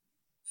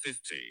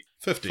 50.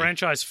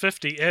 Franchise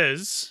 50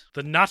 is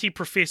the Nutty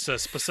Professor,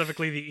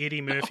 specifically the Eddie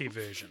Murphy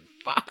version.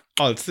 Fuck.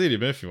 Oh, it's the Eddie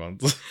Murphy one.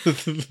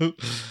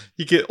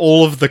 You get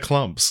all of the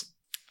clumps.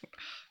 I'm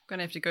going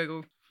to have to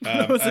Google what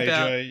it was AJ,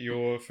 about.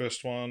 your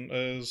first one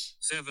is...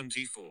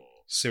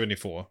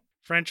 74.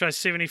 Franchise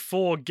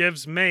 74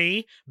 gives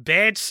me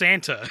Bad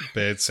Santa.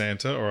 Bad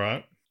Santa, all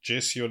right.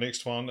 Jess, your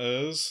next one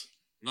is...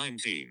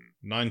 19.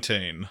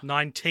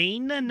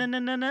 19?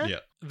 No. Yeah.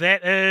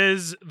 That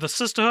is the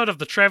Sisterhood of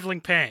the Traveling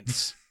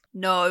Pants.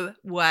 No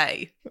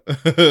way.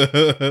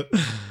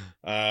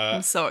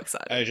 I'm so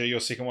excited. AJ, your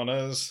second one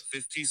is?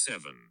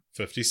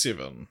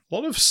 57. A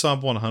lot of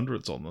sub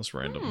 100s on this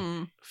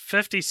random.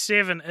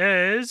 57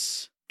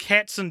 is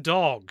Cats and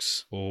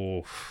Dogs.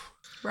 Oh.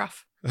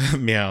 Rough.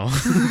 Meow.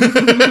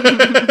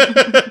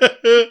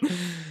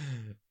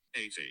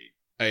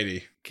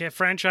 80. Okay,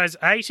 franchise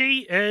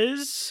 80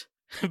 is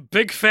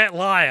Big Fat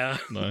Liar.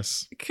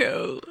 Nice.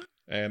 Cool.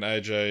 And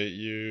AJ,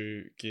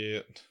 you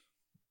get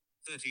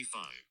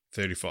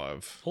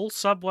 35. All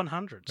sub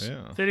 100s.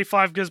 Yeah.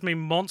 35 gives me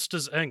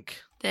Monsters, Inc.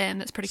 Damn,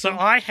 that's pretty So cool.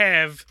 I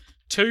have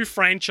 2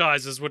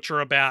 franchises which are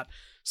about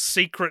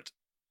secret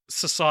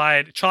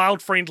society,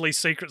 child-friendly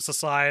secret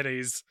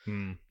societies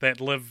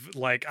that live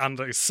like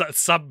under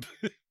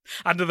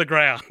under the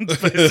ground,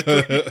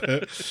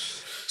 basically.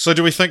 So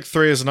do we think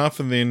 3 is enough,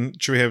 and then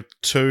should we have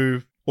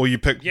 2, or you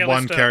pick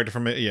one character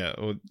from it? Yeah,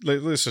 or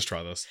let's just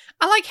try this.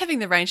 I like having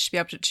the range to be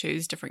able to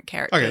choose different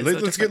characters.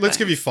 Okay, let's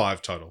give you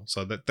 5 total.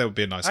 So that would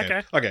be a nice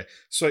hand. Okay.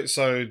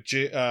 So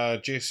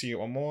Jess, you get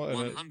one more.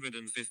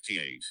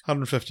 158.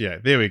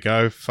 158. There we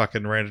go.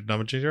 Fucking random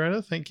number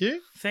generator. Thank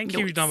you. Thank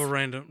you,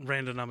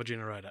 random number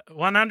generator.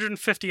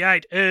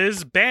 158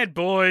 is Bad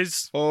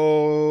Boys.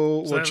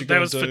 Oh, so what you that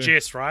gonna was do? for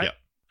Jess, right? Yeah.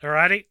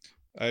 Alrighty.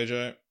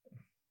 AJ.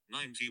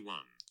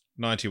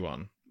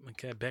 91.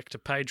 Okay, back to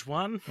page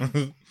 1.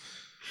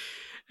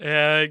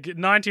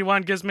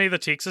 91 gives me the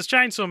Texas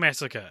Chainsaw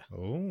Massacre.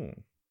 Oh.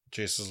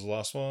 Jess is the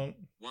last one.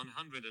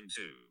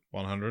 102.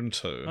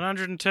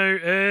 102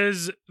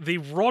 is the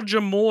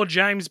Roger Moore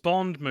James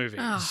Bond movies.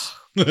 Oh,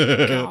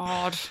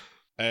 God.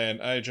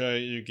 And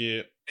AJ, you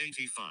get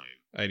 85.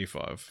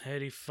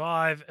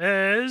 85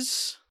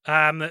 is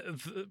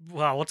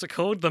what's it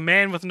called? The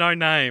Man with No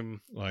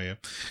Name. Oh yeah.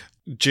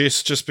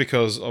 Jess, just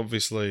because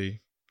obviously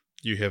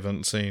you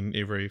haven't seen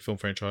every film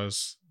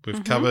franchise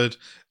we've covered,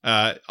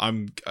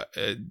 I'm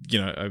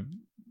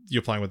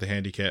you're playing with the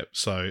handicap.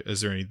 So,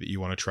 is there any that you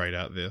want to trade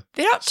out there?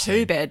 They're not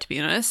too bad, to be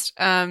honest.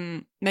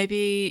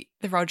 Maybe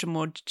the Roger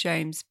Moore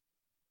James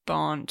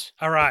Bond.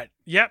 All right.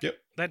 Yep. Yep.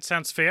 That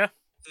sounds fair.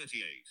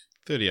 38.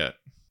 38.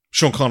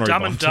 Sean Connery.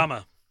 Dumb Bond. and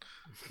Dumber.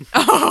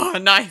 Oh,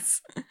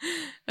 nice.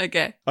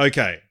 Okay.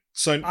 Okay.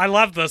 So I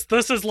love this.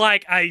 This is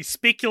like a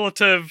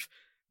speculative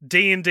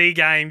D&D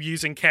game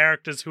using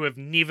characters who have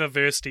never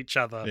versed each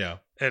other. yeah.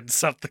 And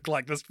something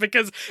like this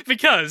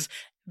because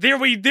there'll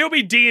be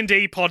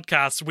D&D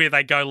podcasts where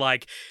they go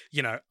like,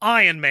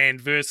 Iron Man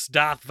versus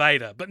Darth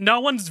Vader, but no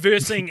one's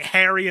versing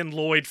Harry and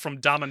Lloyd from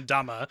Dumb and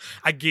Dumber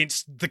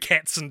against the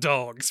cats and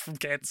dogs from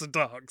Cats and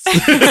Dogs.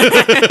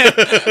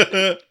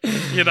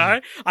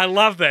 I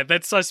love that.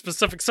 That's so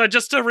specific. So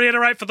just to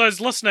reiterate for those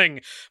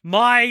listening,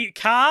 my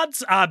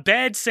cards are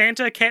Bad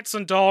Santa, Cats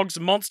and Dogs,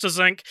 Monsters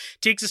Inc.,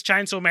 Texas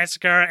Chainsaw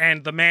Massacre,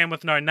 and The Man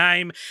with No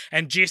Name.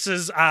 And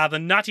Jess's are the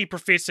Nutty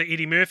Professor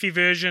Eddie Murphy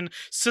version,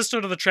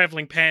 Sister to the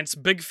Traveling Pants,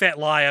 Big Fat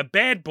Liar,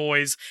 Bad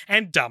Boys,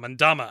 and Dumb and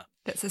Dumber.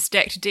 That's a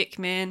stacked deck,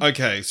 man.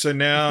 Okay, so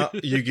now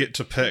you get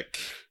to pick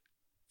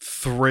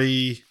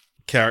 3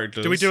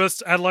 characters. Do we do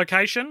a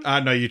location?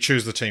 No, you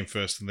choose the team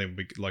first, and then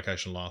we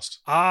location last.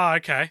 Ah,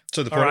 okay.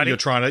 So the point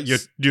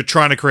Alrighty. you're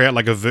trying to create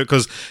like a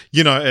because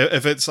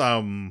if it's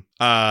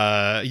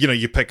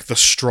you pick the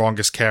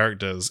strongest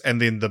characters, and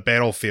then the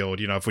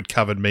battlefield. If we'd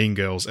covered Mean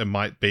Girls, it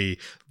might be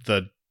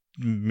the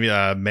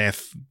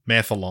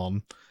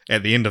mathalon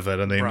at the end of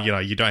it, and then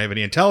Right. you don't have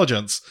any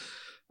intelligence.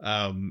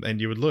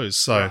 And you would lose.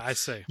 So Right, I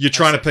see. you're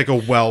trying to pick a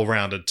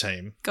well-rounded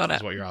team. Got it.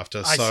 Is what you're after.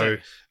 I So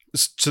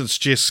see. since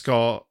Jess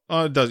got,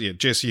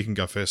 Jess, you can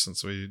go first.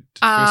 Since we did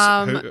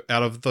first,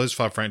 out of those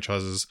 5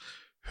 franchises,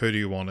 who do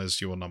you want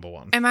as your number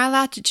 1? Am I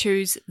allowed to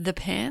choose the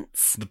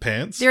pants? The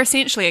pants. They're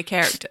essentially a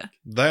character.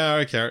 They are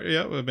a character.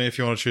 Yeah, I mean, if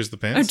you want to choose the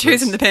pants, I'm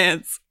choosing the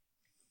pants.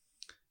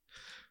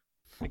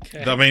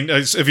 Okay. I mean,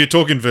 if you're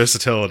talking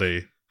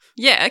versatility,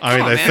 Yeah, I mean, come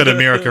they on, man. fit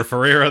America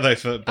Ferrera, they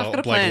fit I've got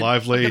a Blake plan.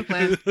 Lively. I've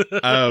got a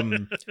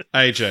plan.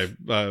 AJ,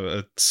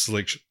 a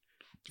selection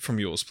from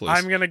yours, please.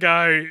 I'm going to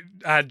go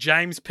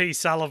James P.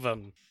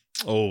 Sullivan.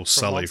 Oh,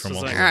 Sully from Monsters,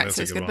 Monsters. Inc. All right, That's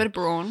so a it's good got a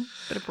one.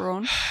 bit of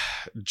brawn.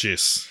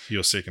 Jess,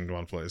 your second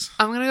one, please.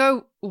 I'm going to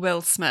go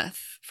Will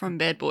Smith from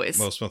Bad Boys.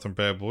 Will Smith and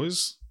Bad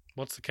Boys.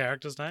 What's the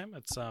character's name?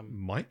 It's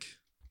Mike?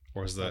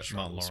 Or is that That's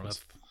Martin Will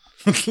Lawrence?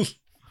 Smith.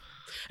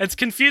 It's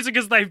confusing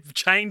because they've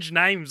changed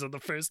names in the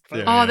first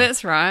film. Yeah. Oh,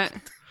 that's right.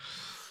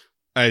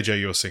 AJ,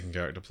 your second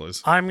character,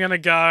 please. I'm going to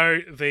go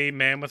the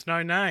Man with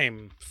No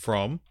Name.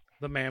 From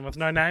The Man with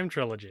No Name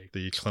trilogy.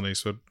 the Clint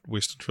Eastwood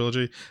Western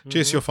trilogy.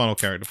 Jess, your final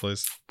character,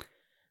 please.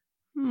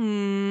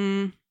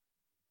 I'm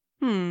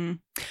going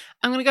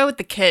to go with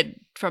the kid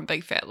from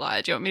Big Fat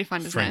Liar. Do you want me to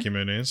find his Frankie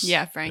name? Muniz.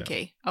 Yeah,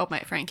 Frankie. Old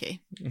mate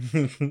Frankie.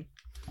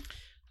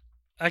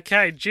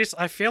 Okay, Jess,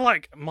 I feel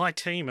like my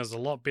team is a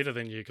lot better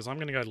than you because I'm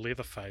going to go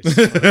Leatherface.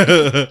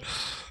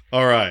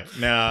 All right.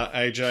 Now,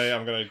 AJ,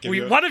 I'm going to give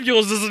you... One of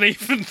yours isn't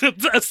even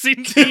a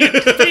sentient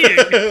being.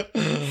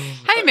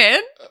 Hey,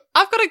 man.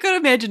 I've got a good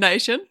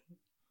imagination.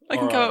 I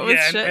can come up with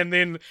Yeah, shit. and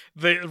then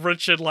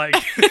Richard Richard's like,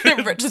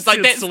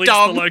 that's selects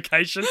dumb. the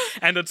location,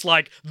 and it's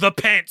like the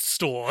pants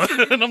store,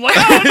 and I'm like,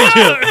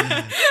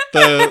 oh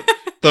no!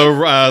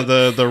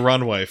 the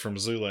runway from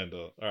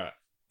Zoolander. All right.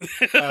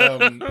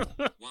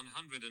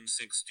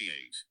 168.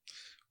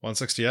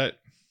 168.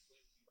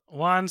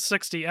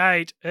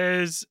 168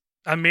 is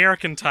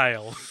American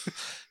Tail.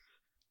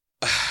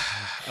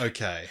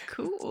 Okay.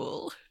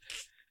 Cool.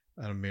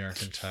 An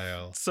American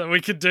Tale. So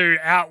we could do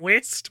out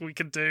west, we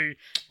could do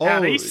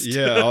out east.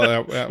 Yeah.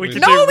 Out We west.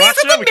 could do No, these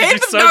Russia, are the we could men do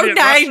with no Soviet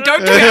name. Russia.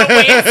 Don't do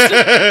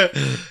out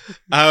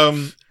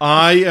west.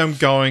 I am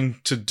going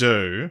to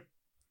do...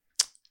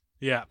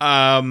 Yeah.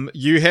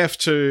 You have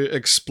to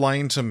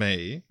explain to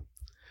me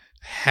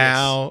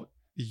how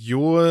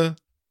your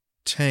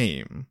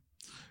team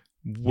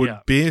would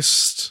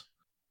best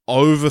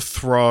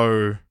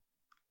overthrow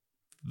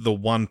the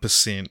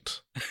 1%,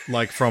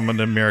 like from an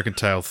American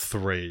Tail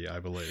 3, I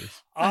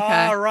believe.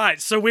 Okay. All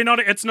right. So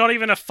it's not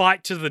even a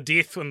fight to the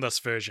death in this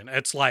version.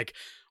 It's like,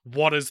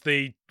 what is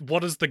the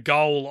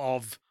goal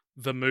of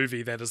the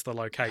movie that is the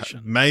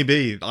location?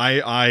 Maybe.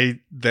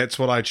 That's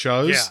what I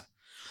chose. Yeah.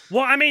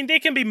 Well, I mean, there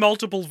can be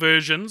multiple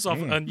versions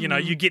of, and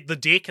you get the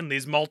deck, and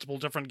there's multiple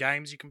different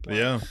games you can play.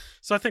 Yeah.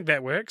 So I think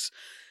that works.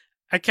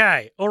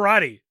 Okay,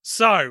 alrighty.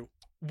 So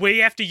we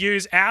have to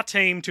use our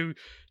team to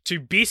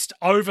best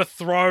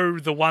overthrow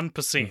the 1%,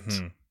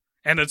 Mm-hmm.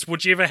 and it's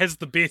whichever has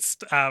the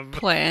best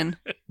Plan.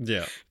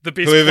 Yeah. the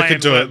best. Whoever plan can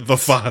do it wins. the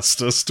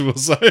fastest, we'll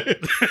say.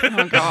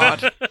 Oh,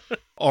 God.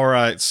 All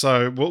right.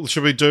 So,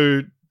 should we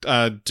do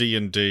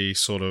D&D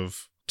sort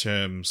of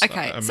terms?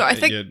 Okay, so I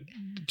think- Yeah,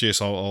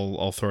 Jess,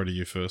 I'll throw to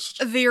you first.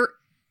 The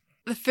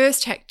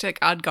first tactic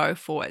I'd go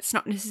for, it's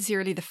not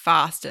necessarily the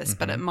fastest,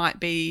 but it might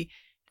be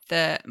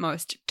the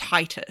most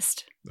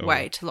tightest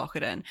way to lock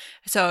it in.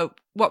 So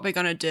what we're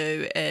going to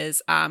do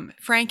is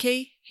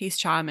Frankie, he's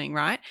charming,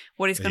 right?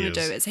 What he's going to do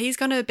is he's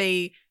going to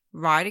be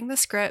writing the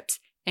scripts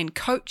and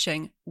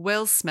coaching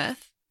Will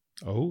Smith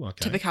Oh,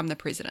 okay. to become the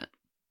president.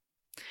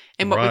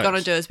 And what we're Right. going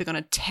to do is we're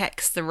going to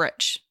tax the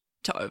rich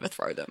to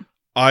overthrow them.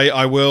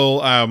 I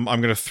will. I'm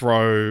going to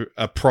throw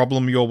a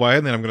problem your way,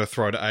 and then I'm going to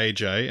throw it to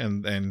AJ,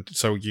 and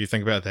so you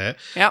think about that.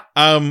 Yep.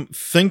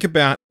 Think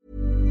about.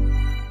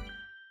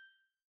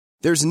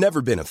 There's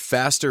never been a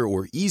faster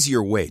or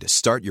easier way to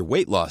start your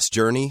weight loss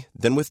journey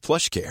than with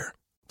PlushCare.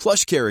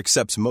 PlushCare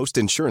accepts most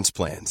insurance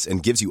plans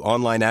and gives you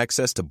online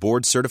access to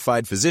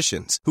board-certified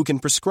physicians who can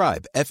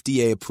prescribe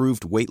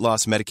FDA-approved weight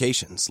loss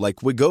medications like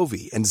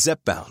Wegovy and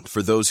Zepbound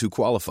for those who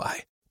qualify.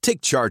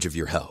 Take charge of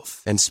your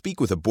health and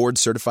speak with a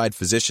board-certified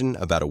physician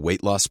about a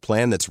weight loss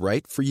plan that's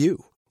right for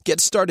you.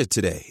 Get started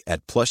today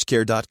at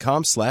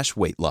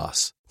plushcare.com/weight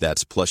loss.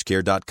 That's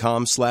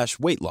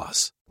plushcare.com/weight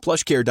loss.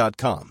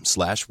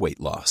 plushcare.com/weight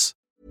loss.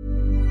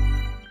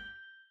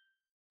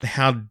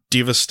 How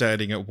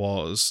devastating it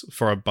was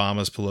for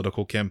Obama's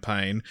political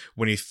campaign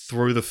when he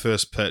threw the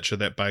first pitch of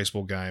that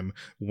baseball game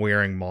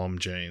wearing mom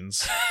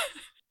jeans.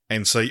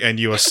 and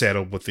you are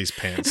saddled with these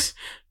pants.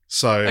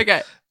 So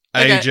Okay.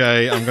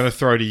 AJ, I'm going to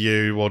throw to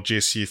you while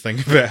Jess, you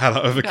think about how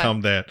to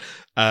overcome that.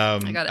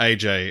 got it.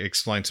 AJ,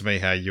 explain to me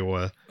how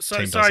your So,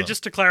 team does sorry, it.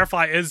 just to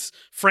clarify, is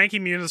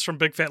Frankie Muniz from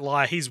Big Fat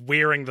Liar, he's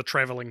wearing the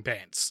travelling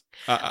pants?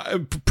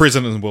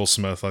 President Will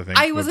Smith, I think.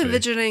 I was would be.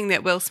 envisioning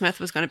that Will Smith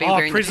was going to be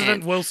wearing President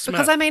the pants. Will Smith.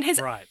 Because, I mean,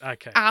 his Right,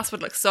 okay. ass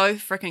would look so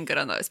freaking good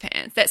on those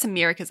pants. That's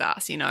America's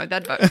ass, you know.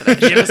 They'd vote for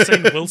that. You ever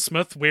seen Will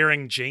Smith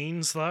wearing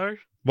jeans, though?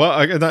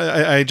 Well,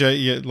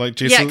 AJ, yeah, like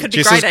Jess, Yeah, it could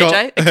be Jess great, has got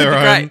AJ. It could be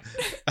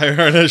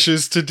her own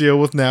issues to deal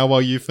with now while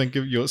you think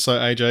of your. So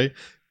AJ,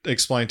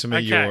 explain to me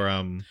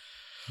Okay.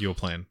 your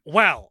plan.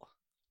 Well,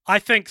 I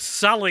think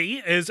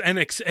Sully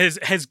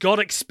has got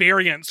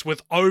experience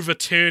with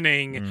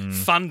overturning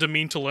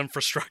fundamental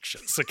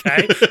infrastructures,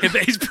 okay?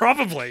 He's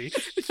probably...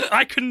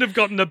 I couldn't have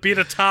gotten a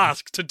better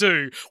task to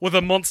do with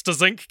a Monsters,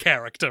 Inc.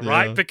 character,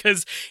 right? Yeah.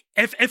 Because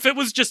if it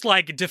was just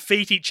like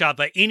defeat each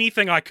other,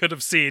 anything I could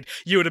have said,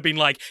 you would have been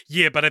like,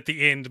 yeah, but at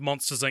the end,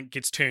 Monsters, Inc.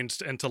 gets turned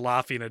into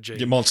laugh energy.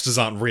 Your monsters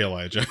aren't real,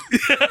 AJ.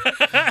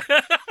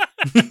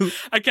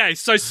 Okay,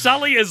 so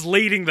Sully is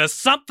leading this.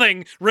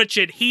 Something,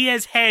 Richard, he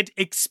has had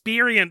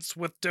experience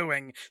with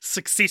doing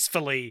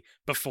successfully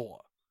before.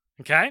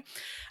 Okay?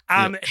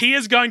 He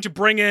is going to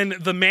bring in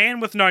the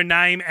man with no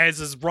name as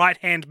his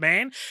right-hand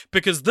man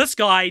because this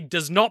guy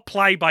does not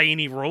play by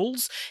any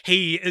rules.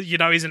 He,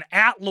 he's an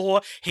outlaw.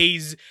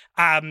 He's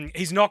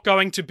not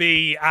going to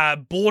be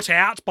bought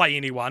out by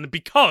anyone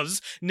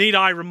because, need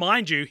I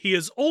remind you, he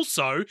is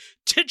also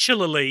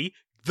titularly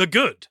the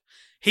good.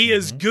 He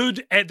is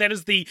good at, that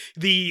is the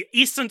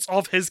essence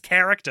of his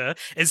character,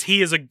 is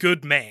he is a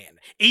good man,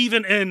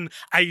 even in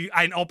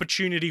an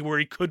opportunity where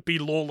he could be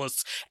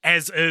lawless,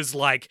 as is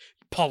like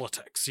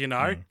politics, you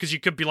know, because you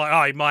could be like,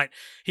 oh,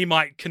 he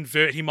might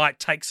convert, he might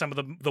take some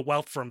of the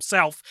wealth for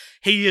himself.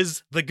 He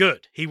is the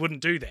good. He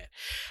wouldn't do that.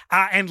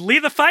 And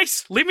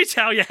Leatherface, let me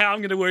tell you how I'm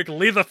going to work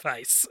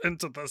Leatherface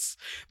into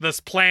this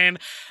plan.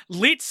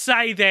 Let's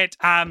say that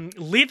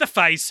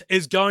Leatherface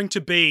is going to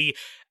be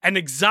an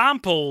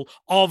example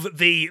of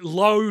the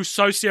low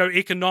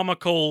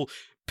socioeconomical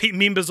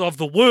members of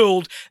the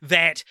world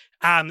that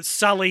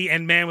Sully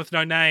and Man with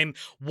No Name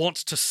want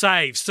to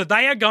save. So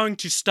they are going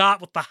to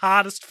start with the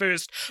hardest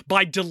first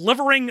by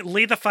delivering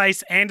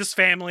Leatherface and his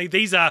family.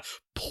 These are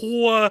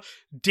poor,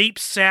 deep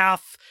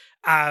south,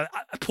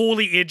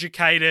 poorly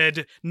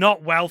educated,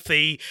 not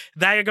wealthy.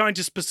 They are going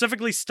to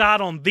specifically start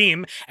on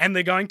them, and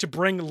they're going to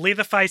bring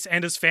Leatherface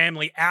and his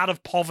family out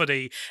of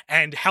poverty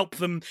and help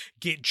them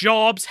get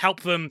jobs,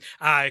 help them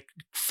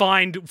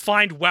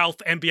find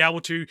wealth and be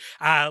able to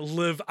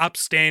live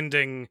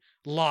upstanding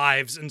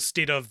lives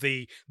instead of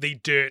the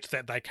dirt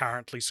that they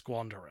currently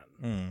squander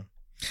in.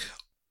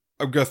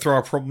 I'm going to throw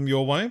a problem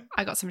your way.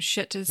 I got some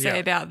shit to say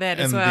about that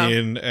as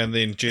And well.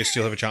 then Jess,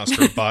 you'll have a chance to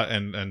rebut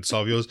and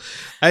solve yours.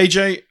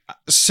 AJ,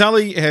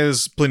 Sally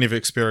has plenty of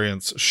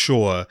experience,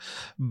 sure,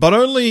 but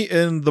only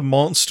in the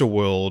monster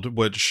world,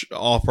 which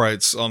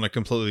operates on a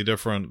completely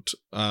different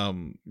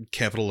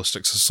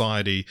capitalistic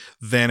society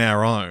than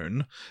our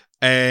own.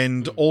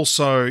 And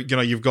also,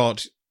 you've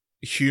got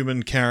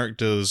human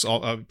characters.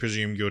 I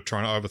presume you're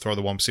trying to overthrow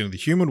the 1% of the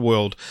human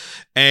world.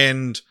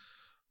 And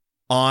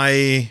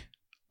I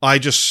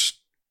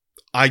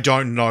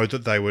don't know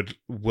that they would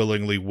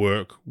willingly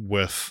work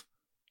with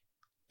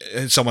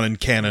someone in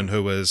canon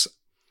who is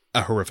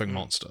a horrific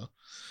monster.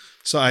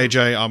 So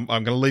AJ, I'm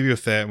going to leave you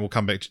with that, and we'll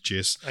come back to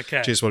Jess.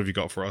 Okay. Jess, what have you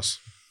got for us?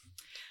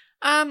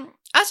 I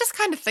was just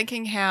kind of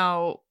thinking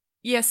how,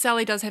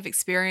 Sally does have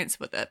experience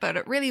with it, but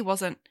it really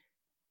wasn't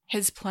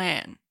his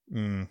plan.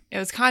 It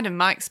was kind of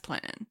Mike's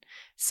plan.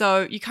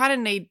 So you kind of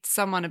need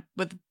someone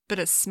with a bit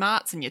of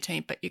smarts in your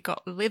team, but you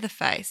got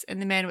Leatherface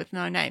and the man with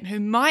no name, who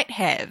might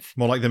have...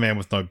 More like the man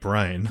with no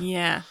brain.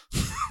 Yeah.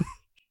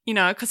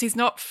 Because he's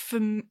not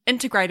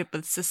integrated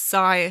with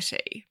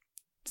society.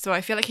 So I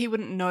feel like he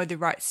wouldn't know the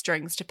right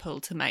strings to pull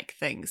to make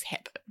things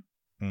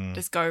happen.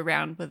 Just go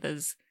around with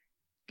his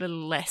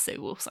little lasso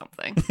or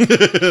something.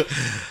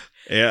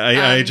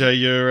 Yeah, AJ,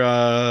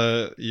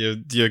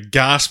 you're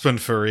gasping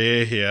for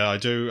air here. I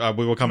do.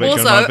 We will come back to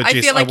you in a Also, moment, but I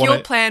Jess, feel like wanna-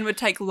 your plan would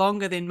take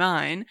longer than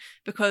mine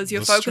because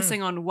you're That's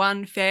focusing on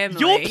one family.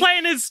 Your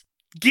plan is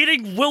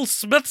getting Will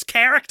Smith's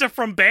character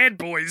from Bad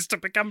Boys to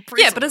become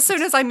president. Yeah, but as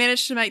soon as I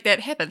manage to make that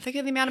happen, think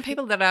of the amount of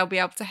people that I'll be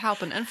able to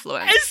help and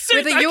influence.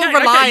 Whether you're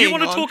relying you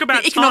want to on talk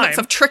about the economics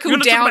time, of trickle you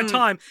want to down talk about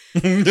time.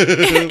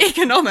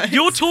 economics.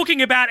 You're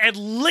talking about at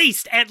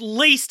least a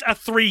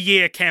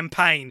 3-year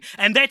campaign,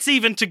 and that's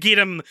even to get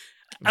him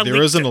elected.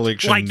 There is an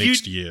election Like,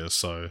 next year,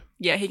 so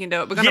Yeah, he can do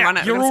it. We're going to run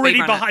it. You're We're gonna already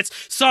speed run behind.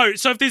 So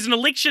if there's an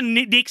election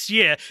next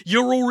year,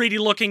 you're already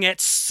looking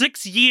at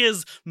 6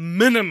 years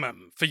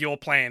minimum for your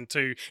plan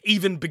to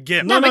even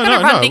begin. No, we're going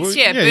to run next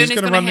year. Yeah, he's Bernie's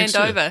gonna going to run hand next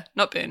year. over.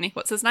 Not Bernie.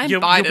 What's his name?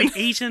 You'll Biden. be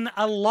eaten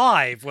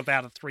alive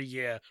without a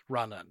 3-year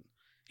run-in.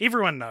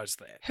 Everyone knows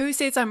that. Who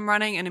says I'm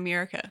running in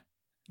America?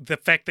 The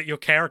fact that your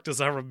characters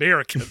are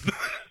American.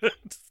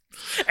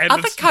 And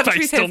Other it's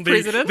countries based have on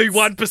presidents. the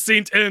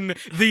 1% in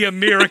the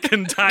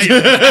American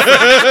tale.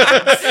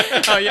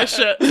 Oh, yeah,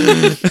 shit.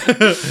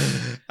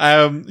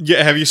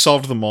 yeah. Have you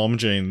solved the mom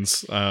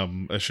genes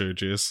issue,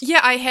 Jess? Yeah,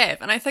 I have.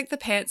 And I think the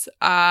pants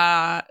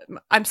are...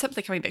 I'm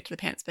simply coming back to the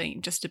pants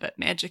being just a bit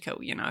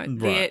magical, you know.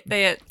 Right.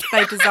 They're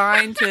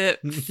designed to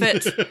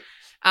fit...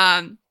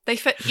 they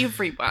fit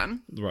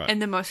everyone Right. in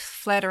the most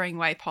flattering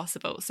way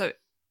possible. So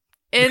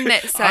in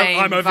that same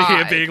I'm over vibe,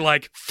 here being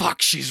like,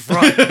 fuck, she's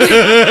right.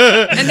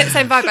 in that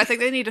same vibe, I think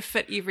they need to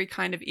fit every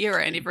kind of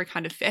era and every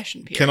kind of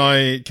fashion period.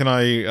 Can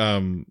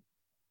I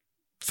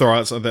throw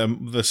out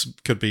something? This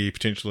could be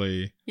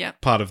potentially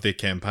part of their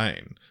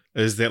campaign.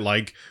 Is that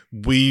like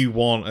we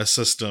want a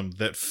system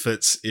that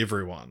fits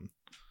everyone?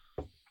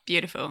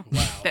 Beautiful.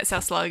 Wow. That's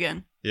our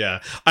slogan.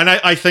 Yeah, and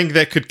I think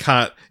that could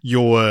cut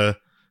your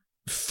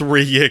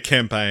 3-year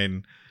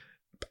campaign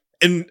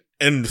in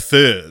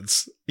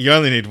thirds. You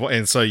only need one,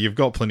 and so you've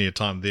got plenty of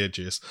time there,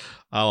 Jess.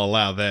 I'll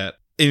allow that.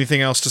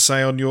 Anything else to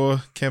say on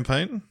your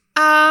campaign?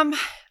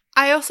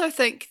 I also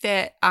think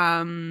that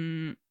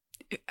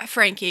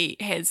Frankie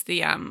has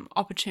the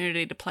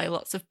opportunity to play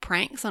lots of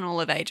pranks on all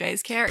of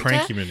AJ's character.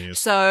 Pranky Minis.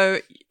 So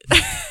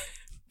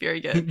very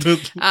good.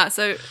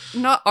 So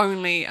not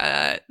only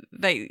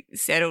they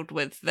settled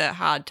with the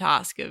hard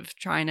task of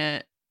trying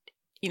to,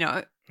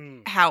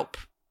 help,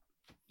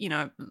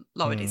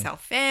 lower decile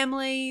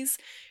families.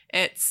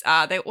 It's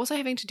they're also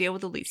having to deal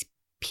with all these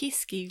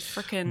pesky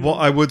freaking. Well,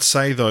 I would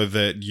say though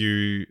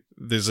that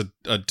there's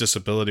a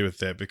disability with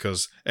that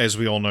because, as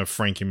we all know,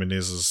 Frankie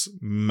Menez's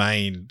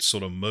main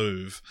sort of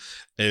move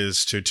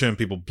is to turn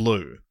people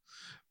blue.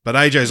 But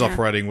AJ's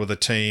operating with a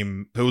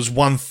team who was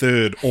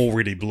 1/3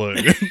 already blue.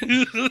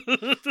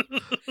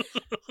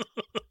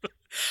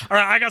 All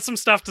right, I got some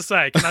stuff to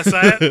say. Can I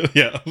say it?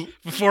 Yeah.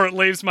 Before it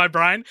leaves my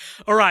brain.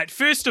 All right,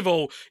 first of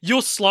all,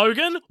 your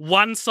slogan,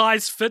 one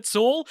size fits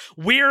all,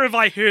 where have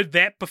I heard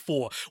that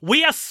before?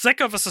 We are sick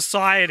of a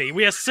society.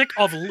 We are sick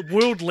of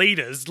world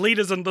leaders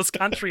in this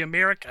country,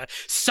 America,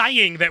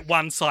 saying that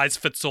one size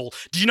fits all.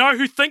 Do you know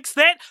who thinks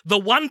that? The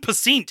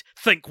 1%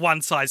 think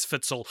one size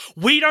fits all.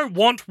 We don't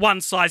want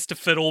one size to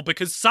fit all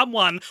because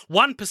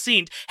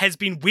 1%, has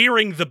been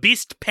wearing the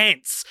best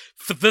pants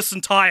for this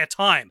entire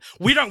time.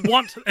 We don't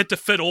want it to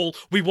fit all.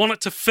 We want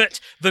it to fit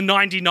the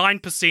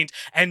 99%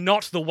 and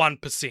not the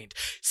 1%.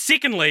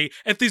 Secondly,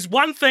 if there's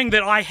one thing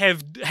that I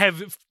have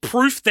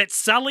proof that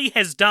Sully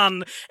has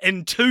done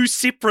in 2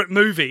 separate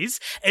movies,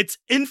 it's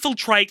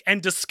infiltrate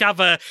and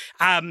discover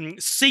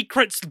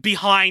secrets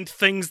behind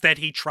things that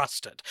he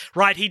trusted.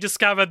 Right? He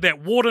discovered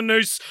that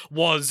Waternoose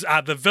was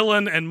the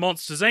villain in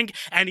Monsters Inc.,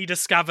 and he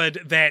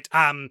discovered that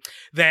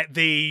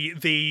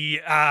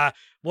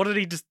what did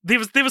he just...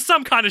 There was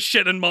some kind of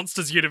shit in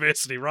Monsters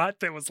University, right?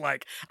 That was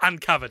like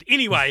uncovered.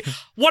 Anyway,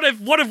 what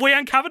have we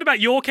uncovered about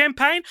your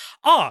campaign?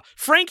 Oh,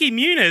 Frankie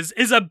Muniz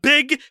is a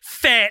big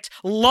fat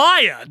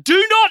liar.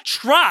 Do not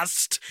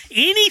trust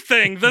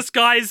anything this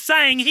guy is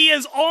saying. He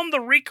is on the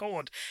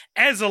record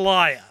as a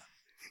liar.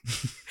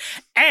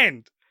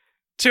 And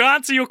to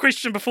answer your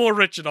question before,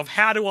 Richard, of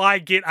how do I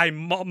get a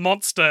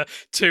monster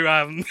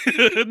to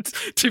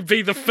to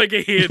be the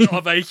figurehead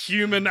of a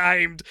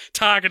human-aimed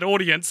target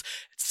audience,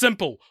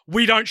 simple.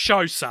 We don't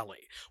show Sully.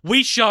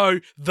 We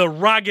show the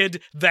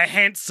rugged, the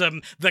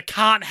handsome, the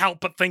can't help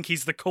but think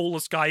he's the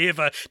coolest guy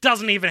ever,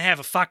 doesn't even have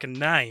a fucking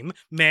name,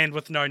 man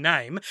with no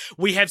name.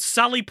 We have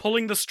Sully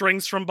pulling the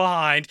strings from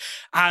behind,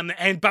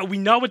 but we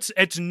know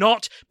it's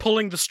not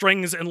pulling the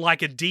strings in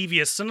like a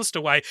devious, sinister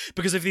way,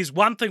 because if there's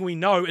one thing we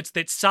know, it's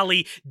that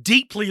Sully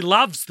deeply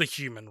loves the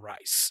human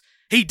race.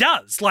 He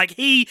does. Like,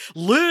 he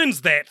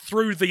learns that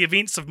through the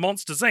events of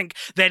Monsters, Inc.,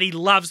 that he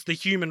loves the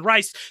human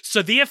race.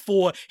 So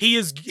therefore, he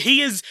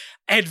is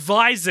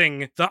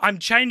advising I'm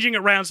changing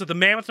it around so the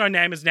man with no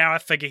name is now our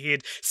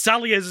figurehead.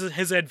 Sully is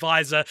his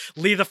advisor.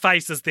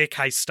 Leatherface is their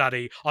case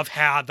study of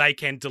how they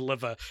can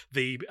deliver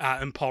the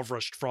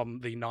impoverished from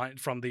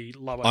the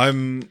lower.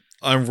 I'm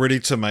ready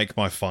to make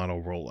my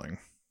final ruling.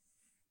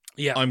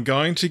 Yeah. I'm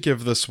going to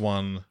give this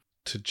one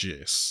to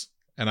Jess.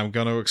 And I'm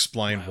going to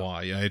explain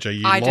why. AJ,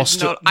 you I lost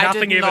did not, it. I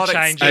Nothing did ever not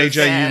changes. expect AJ,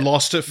 that. you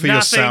lost it for Nothing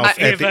yourself at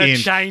the ever end.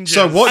 changes.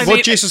 So what I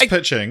mean, Jess is I-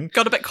 pitching...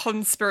 Got a bit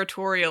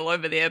conspiratorial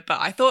over there, but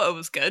I thought it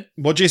was good.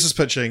 What Jess is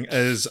pitching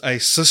is a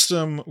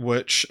system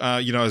which,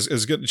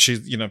 is good. She's,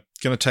 going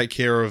to take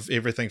care of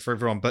everything for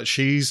everyone, but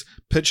she's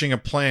pitching a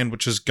plan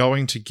which is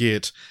going to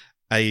get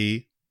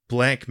a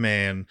black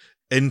man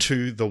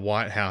into the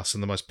White House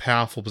in the most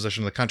powerful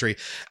position in the country.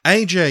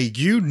 AJ,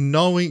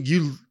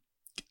 you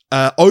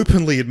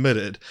openly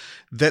admitted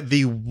that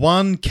the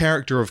one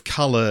character of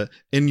color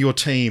in your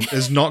team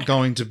is not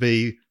going to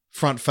be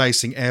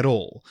front-facing at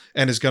all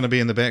and is going to be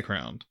in the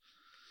background.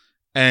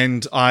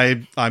 And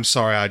I'm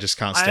sorry, I just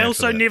can't stand I for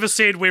also that. never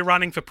said we're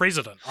running for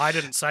president. I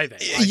didn't say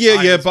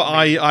that. But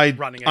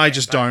I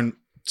just don't. don't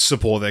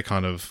support that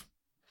kind of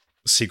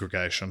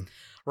segregation.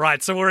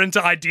 Right, so we're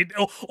into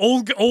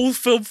all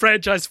film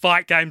franchise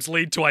fight games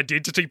lead to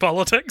identity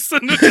politics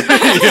and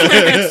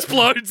it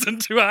explodes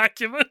into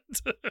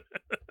argument.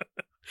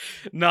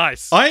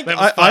 Nice. That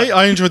was fun.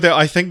 I enjoyed that.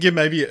 I think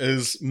maybe it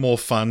is more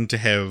fun to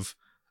have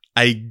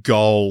a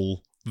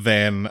goal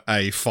than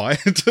a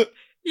fight.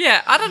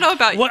 Yeah, I don't know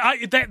about Well,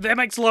 that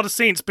makes a lot of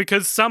sense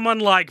because someone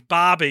like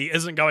Barbie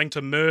isn't going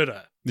to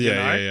murder.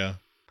 Yeah.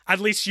 At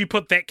least you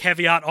put that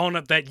caveat on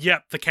it that,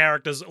 yep, the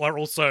characters are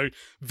also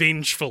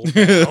vengeful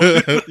now.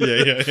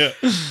 Yeah.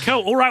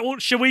 Cool. All right. Well,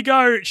 should we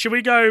go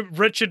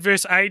Richard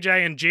versus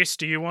AJ and Jess?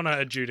 Do you want to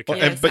adjudicate?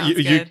 Yeah, But you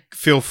sounds good.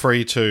 feel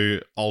free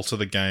to alter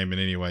the game in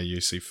any way you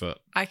see fit.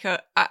 I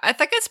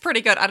think it's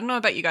pretty good. I don't know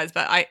about you guys,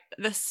 but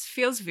this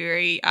feels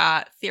very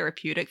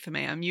therapeutic for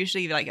me. I'm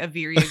usually like a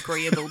very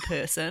agreeable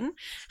person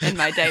in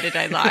my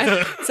day-to-day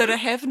life. So to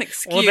have an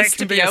excuse to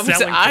can be be a able to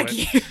selling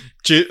argue.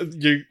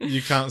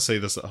 You can't see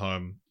this at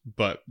home,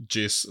 but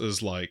Jess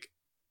is like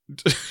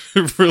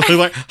really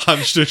like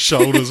hunched her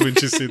shoulders when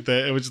she said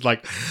that. It was just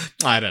like,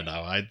 I don't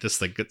know. I just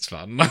think it's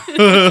fun.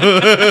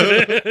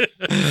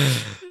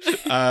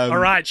 All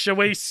right. Shall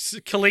we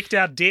collect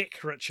our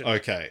deck, Richard?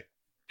 Okay.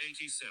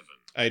 87.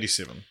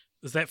 87.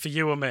 Is that for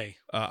you or me?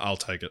 I'll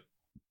take it.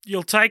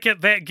 You'll take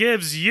it. That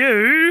gives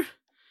you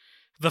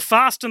The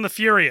Fast and the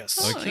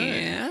Furious.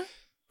 Okay. Yeah.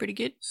 Pretty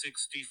good.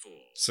 64.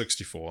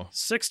 64.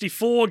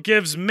 64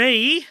 gives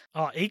me,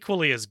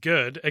 equally as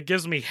good, it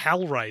gives me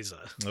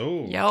Hellraiser.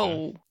 Oh.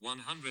 Yo.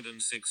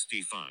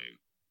 165.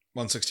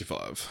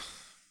 165.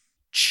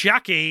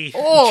 Chucky.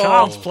 Oh.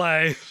 Child's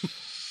Play.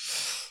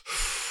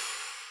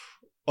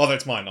 Oh,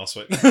 that's mine. I'll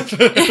sweet.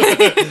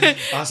 I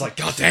was like,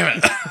 God damn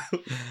it.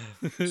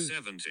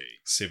 70.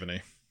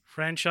 70.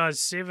 Franchise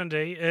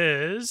 70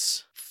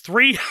 is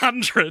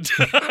 300.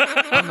 Oh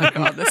my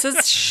god, this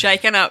is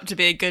shaken up to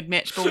be a good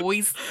match,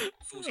 boys.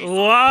 45.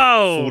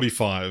 Whoa.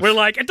 45. We're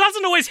like, it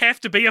doesn't always have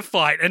to be a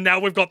fight, and now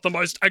we've got the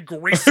most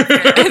aggressive.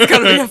 It's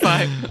gotta be a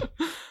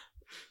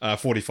fight.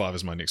 45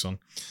 is my next one.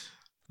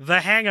 The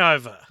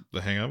Hangover.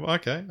 The Hangover.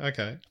 Okay.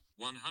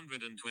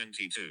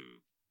 122.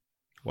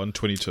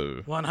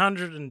 122.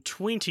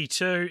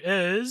 122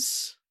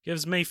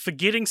 gives me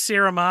Forgetting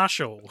Sarah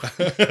Marshall.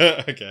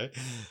 Okay.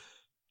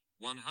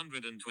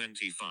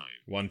 125.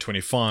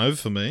 125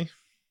 for me.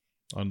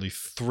 Only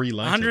 3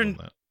 later than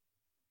that.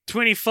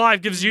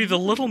 25 gives you The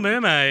Little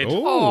Mermaid.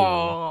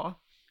 Oh,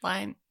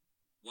 fine.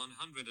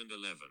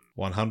 111.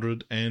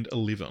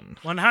 111.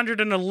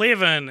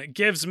 111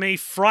 gives me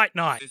Fright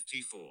Night.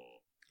 54.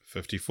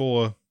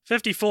 54.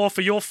 54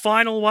 for your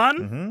final one.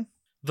 Mm-hmm.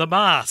 The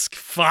Mask.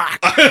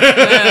 Fuck.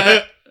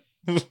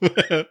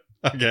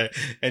 Okay.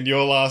 And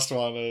your last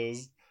one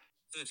is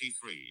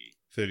 33.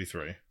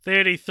 33.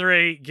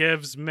 33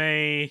 gives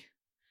me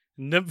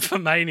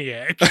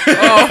Nymphomaniac.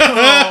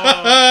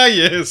 Oh.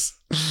 Yes.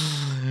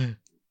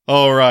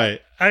 All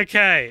right.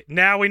 Okay,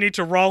 now we need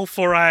to roll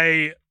for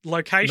a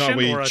location No,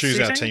 we or a choose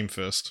setting. our team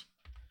first.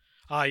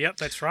 Yep,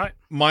 that's right.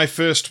 My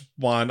first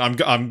one,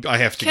 I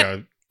have to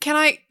go. Can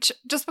I,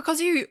 just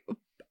because you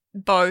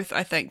both,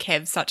 I think,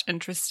 have such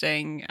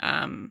interesting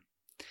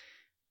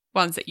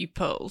ones that you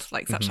pulled,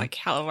 like such like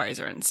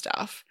Hellraiser and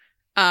stuff,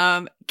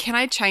 can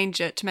I change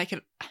it to make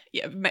it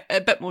a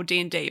bit more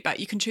D&D, but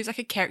you can choose like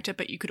a character,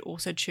 but you could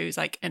also choose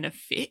like an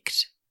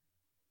effect.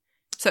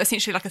 So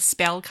essentially like a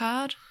spell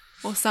card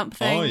or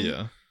something. Oh,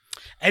 yeah.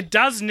 It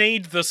does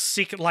need the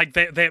second, like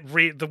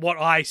what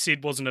I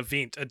said was an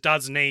event. It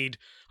does need,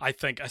 I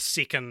think, a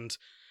second.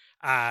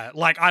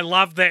 Like I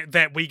love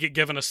that we get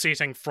given a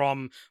setting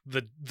from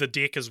the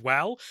deck as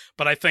well,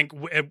 but I think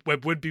it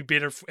would be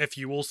better if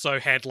you also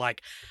had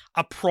like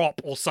a prop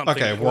or something.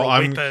 Okay, or well, a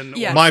weapon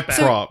Yeah. or My spell.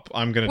 prop,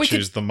 I'm going to we could-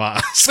 choose the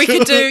mask. We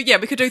could do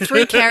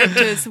 3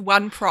 characters,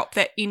 1 prop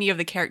that any of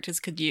the characters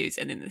could use,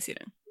 and then the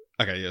setting.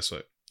 Okay, yeah,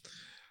 sweet.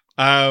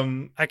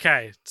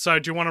 Okay, so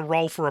do you want to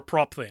roll for a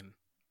prop then?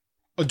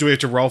 Do we have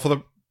to roll for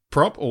the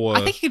prop, or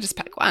I think you could just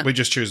pick one. we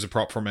just choose the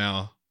prop from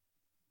our...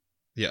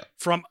 Yeah.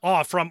 From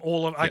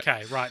all of... Yeah.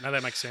 Okay, right, now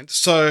that makes sense.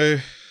 So,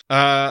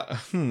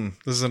 this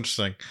is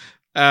interesting.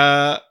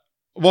 Well,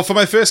 for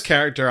my first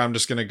character, I'm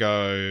just going to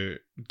go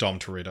Dom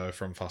Toretto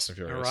from Fast and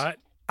All Furious.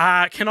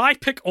 right. Can I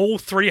pick all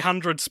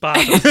 300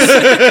 Spartans?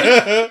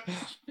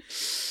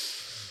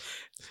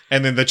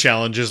 And then the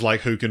challenge is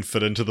like who can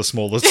fit into the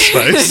smallest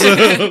space.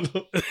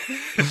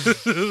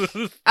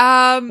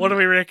 What do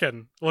we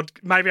reckon? Well,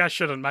 maybe I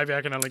shouldn't. Maybe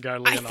I can only go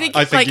Leonidas.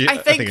 I think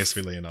it has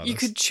to be Leonidas. You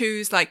could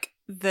choose like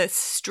the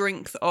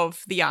strength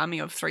of the army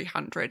of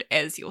 300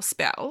 as your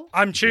spell.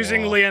 I'm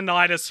choosing Whoa.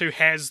 Leonidas, who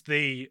has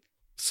the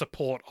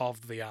support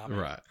of the army.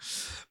 Right.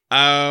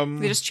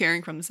 They're just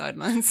cheering from the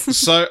sidelines.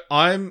 So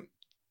I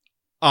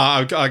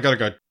gotta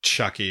go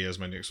Chucky as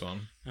my next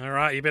one. All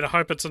right, you better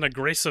hope it's an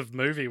aggressive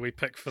movie we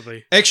pick for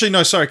the... Actually,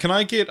 no, sorry. Can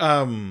I get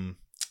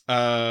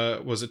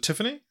was it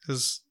Tiffany?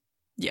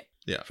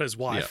 Yeah. For his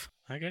wife.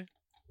 Yeah. Okay.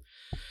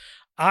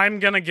 I'm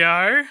gonna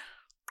go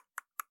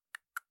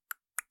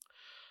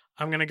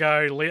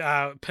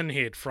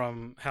Pinhead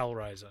from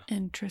Hellraiser.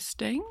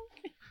 Interesting.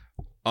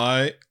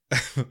 I'm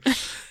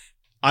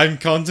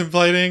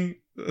contemplating.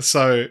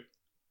 So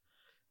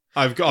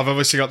I've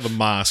obviously got the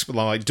mask, but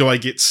like, do I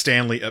get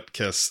Stanley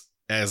Ipkiss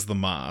as the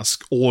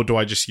mask, or do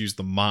I just use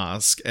the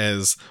mask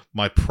as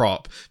my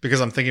prop?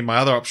 Because I'm thinking my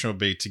other option would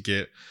be to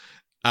get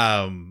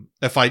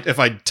if I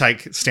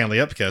take Stanley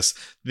Ipkiss,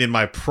 then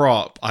my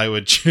prop I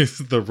would choose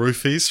the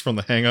roofies from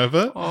The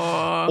Hangover,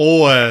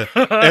 or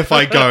if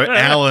I go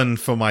Alan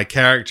for my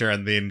character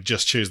and then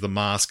just choose the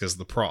mask as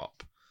the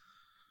prop,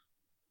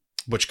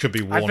 which could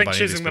be worn. I think by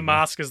choosing these the people.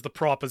 mask as the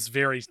prop is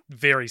very,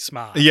 very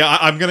smart. Yeah,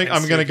 I'm gonna go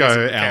using the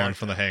Alan character.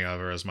 from The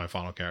Hangover as my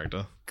final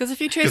character Because if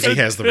you choose, because he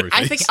has the roofies.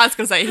 I think I was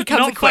going to say he comes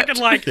Not equipped.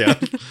 fucking like, Yeah.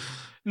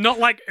 not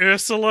like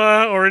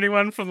Ursula or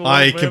anyone from the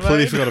I Little completely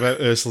Mermaid. forgot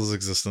about Ursula's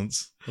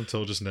existence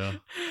until just now.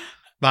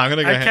 No, I'm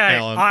gonna go Okay,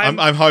 Alan.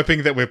 I'm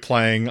hoping that we're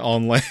playing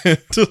on land.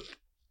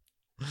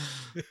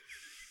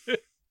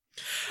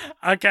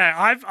 Okay,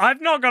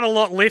 I've not got a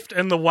lot left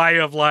in the way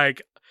of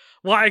like,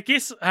 well, I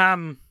guess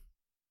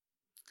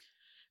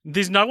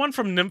there's no one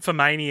from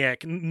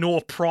Nymphomaniac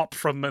nor prop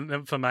from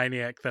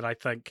Nymphomaniac that I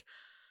think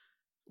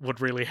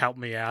would really help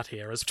me out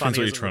here. As Depends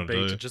funny what as you're it would trying to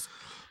be do. to just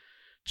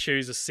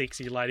choose a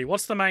sexy lady.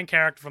 What's the main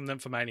character from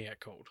Nymphomaniac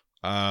called?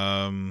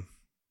 Can't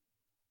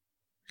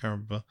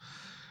remember.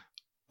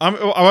 I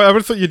would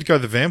have thought you'd go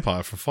the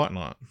vampire from Fight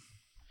Night.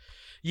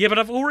 Yeah, but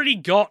I've already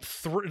got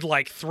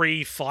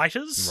three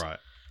fighters. Right.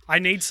 I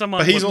need someone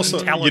But he's with also,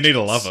 intelligence. you need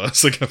a lover,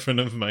 so go for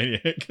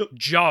Nymphomaniac.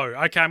 Joe.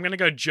 Okay, I'm going to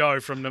go Joe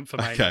from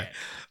Nymphomaniac. Okay.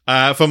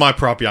 For my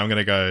prop, I'm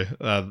going to go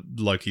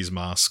Loki's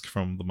mask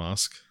from The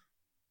Mask.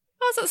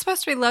 Oh, is it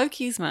supposed to be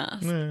Loki's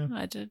mask? Yeah.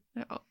 I did.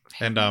 Oh,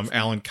 And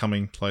Alan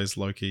Cumming plays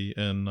Loki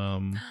in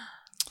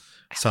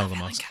Son of the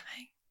Mask.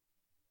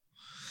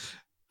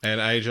 And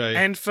AJ,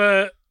 And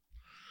for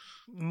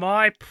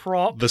my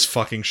prop, this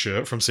fucking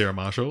shirt from Sarah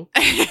Marshall.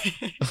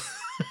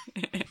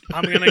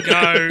 I'm going to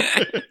go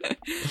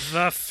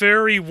the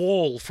furry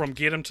wall from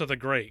Get Him to the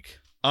Greek.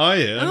 Oh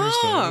yeah,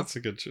 interesting. Oh.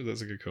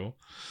 That's a good call.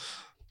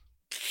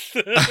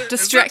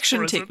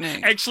 Distraction Is that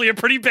technique. actually a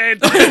pretty bad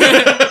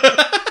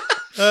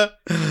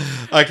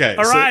Okay.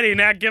 Alrighty,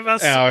 now give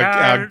us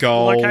our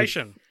goal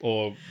location.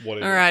 or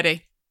whatever.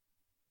 Alrighty.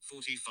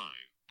 45.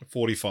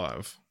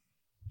 45.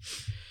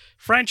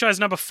 Franchise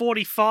number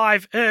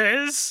 45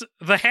 is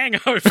The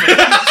Hangover. Do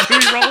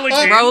we roll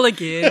again? Roll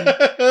again.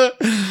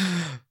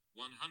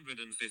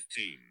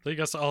 115. You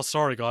guys, oh,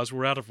 sorry, guys.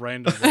 We're out of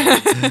random.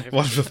 rolls.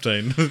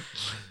 115.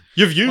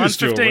 You've used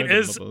your 115 random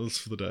is- numbers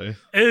for the day.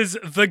 Is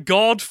The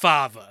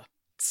Godfather.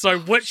 So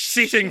which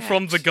setting Shit.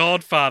 from The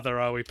Godfather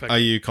are we picking? Are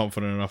you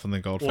confident enough in the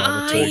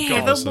Godfather I to give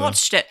haven't us a-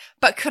 watched it,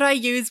 but could I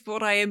use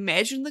what I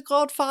imagine The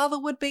Godfather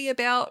would be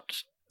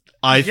about?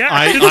 Yeah.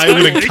 I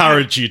would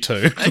encourage you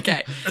to.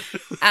 Okay.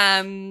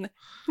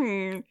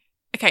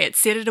 Okay, it's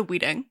set at a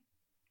wedding.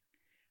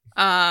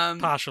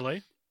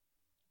 Partially.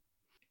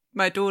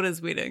 My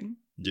daughter's wedding.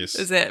 Yes.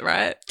 Is that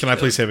right? Can I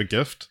please have a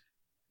gift?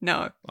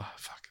 No. Oh,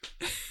 fuck.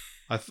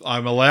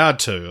 I'm allowed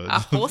to. A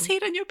horse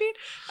head in your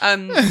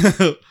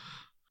bed?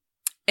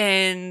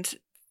 And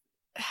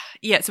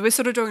yeah, so we're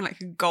sort of doing like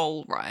a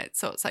goal, right?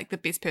 So it's like the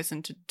best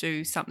person to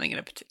do something in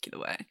a particular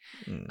way.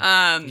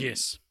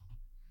 Yes.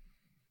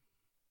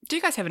 Do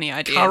you guys have any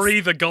ideas?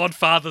 Curry the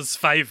Godfather's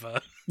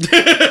favour.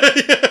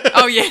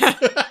 Oh yeah.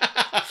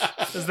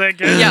 Is that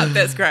good? Yeah,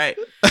 that's great.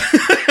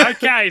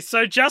 Okay,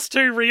 so just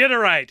to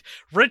reiterate,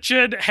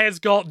 Richard has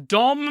got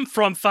Dom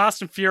from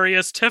Fast and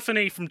Furious,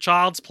 Tiffany from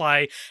Child's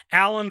Play,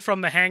 Alan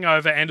from The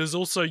Hangover, and is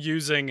also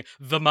using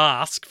The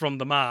Mask from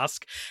The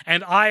Mask.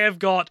 And I have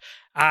got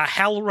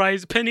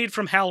Hellraiser, Pinhead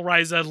from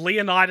Hellraiser,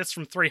 Leonidas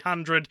from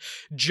 300,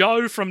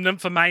 Joe from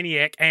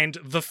Nymphomaniac, and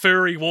the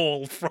Furry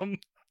Wall from...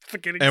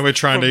 And we're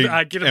trying to.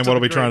 And what are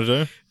we trying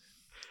to do?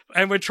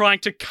 And we're trying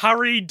to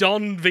curry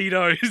Don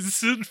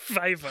Vito's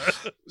favour.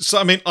 So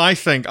I mean, I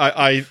think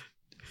I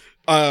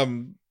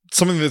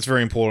something that's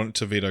very important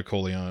to Vito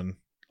Corleone.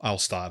 I'll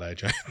start,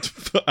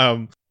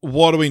 AJ.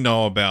 What do we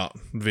know about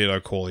Vito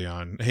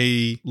Corleone?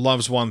 He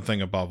loves one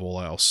thing above all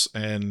else,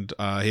 and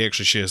he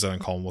actually shares that in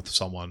common with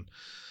someone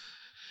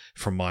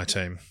from my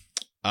team.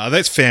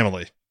 That's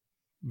family.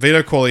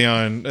 Vito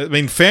Corleone. I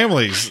mean,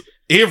 family's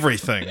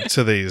everything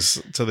to these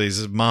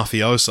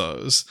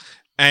mafiosos,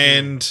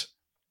 and.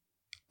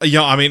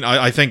 Yeah, I mean,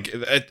 I think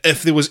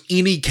if there was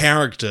any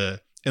character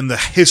in the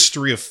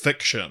history of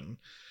fiction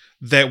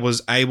that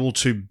was able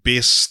to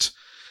best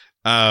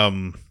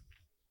connect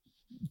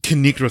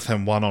with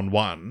him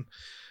one-on-one,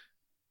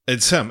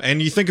 it's him.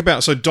 And you think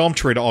about, so Dom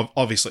Toretto,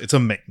 obviously it's a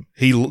meme.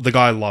 The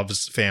guy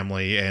loves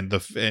family and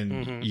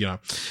you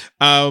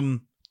know,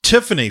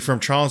 Tiffany from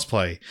Child's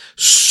Play,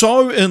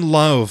 so in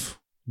love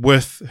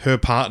with her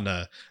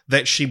partner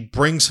that she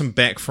brings him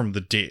back from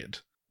the dead.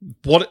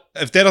 What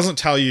if that doesn't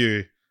tell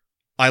you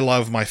I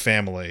love my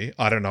family?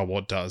 I don't know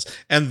what does.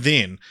 And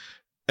then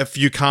if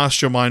you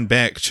cast your mind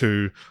back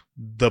to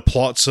the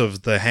plots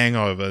of The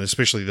Hangover,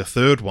 especially the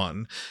third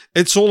one,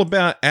 it's all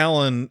about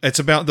Alan. It's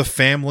about the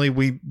family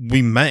we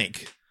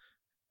make,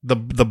 the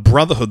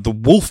brotherhood, the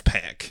wolf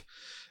pack.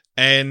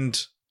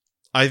 And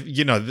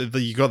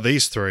you got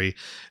these three,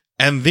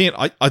 and then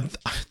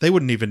they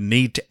wouldn't even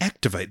need to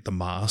activate the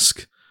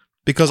mask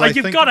because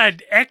you've got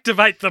to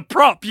activate the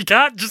prop. You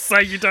can't just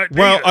say you don't.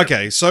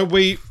 Okay, so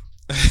we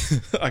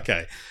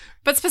okay.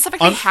 But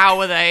specifically, how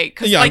are they?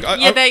 Because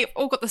they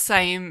all got the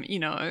same,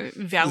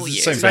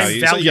 value. Same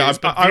values.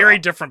 But very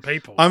different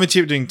people. I'm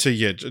attempting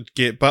to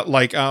get, but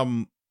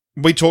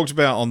we talked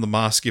about on the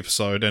mask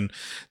episode, and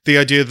the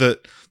idea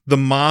that the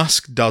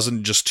mask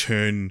doesn't just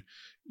turn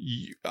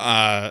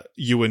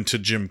you into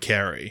Jim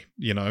Carrey.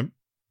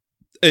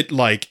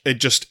 It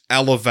just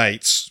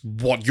elevates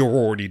what you're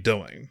already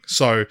doing.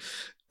 So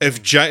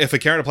if a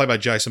character played by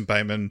Jason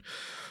Bateman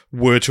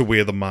were to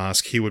wear the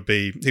mask, he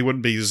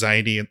wouldn't be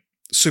zany and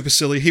super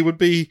silly. He would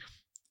be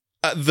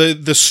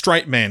the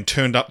straight man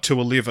turned up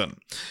to 11.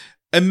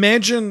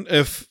 Imagine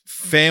if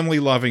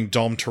family-loving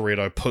Dom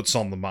Toretto puts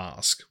on the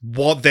mask,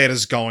 what that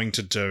is going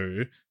to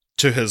do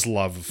to his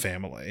love of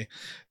family.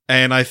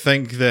 And I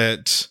think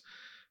that,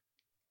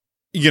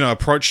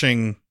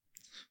 approaching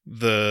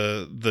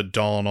the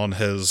Don on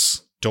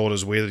his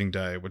daughter's wedding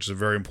day, which is a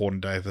very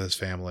important day for his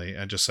family,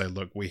 and just say,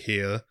 look, we're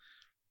here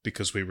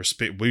because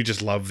we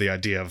just love the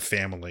idea of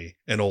family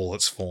in all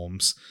its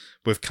forms.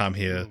 We've come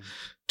here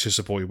to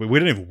support you. We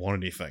don't even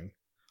want anything.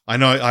 I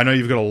know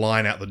you've got a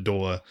line out the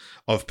door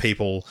of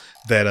people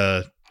that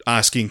are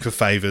asking for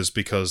favors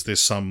because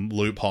there's some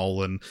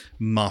loophole in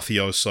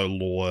mafioso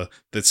law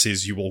that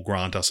says you will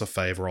grant us a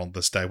favor on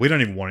this day. We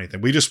don't even want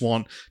anything. We just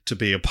want to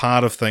be a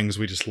part of things.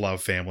 We just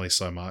love family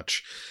so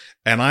much.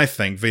 And I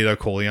think Vito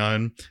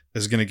Corleone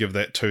is going to give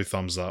that 2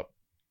 thumbs up.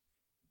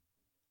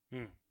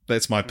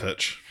 That's my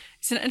pitch.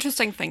 It's an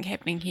interesting thing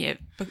happening here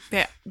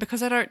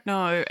because I don't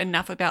know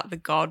enough about The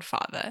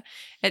Godfather.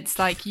 It's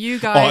like you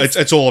guys...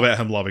 it's all about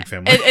him loving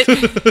family.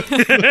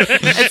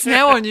 It's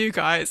now on you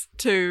guys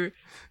to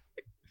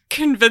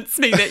convince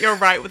me that you're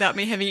right without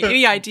me having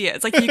any idea.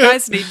 It's like you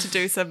guys need to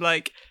do some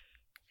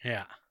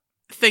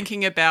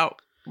thinking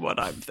about what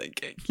I'm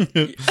thinking.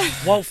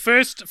 Well,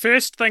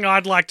 first thing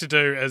I'd like to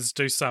do is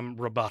do some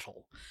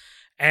rebuttal.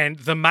 And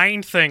the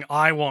main thing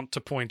I want to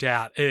point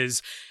out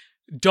is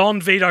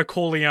Don Vito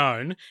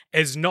Corleone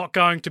is not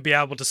going to be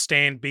able to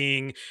stand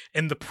being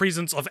in the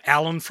presence of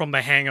Alan from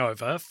The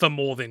Hangover for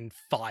more than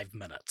 5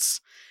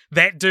 minutes.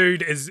 That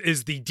dude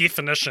is the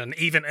definition,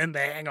 even in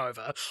The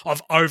Hangover,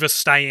 of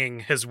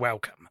overstaying his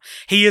welcome.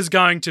 He is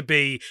going to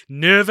be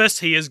nervous.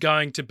 He is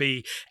going to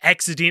be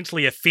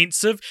accidentally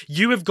offensive.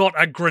 You have got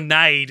a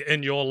grenade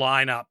in your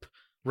lineup,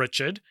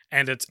 Richard,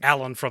 and it's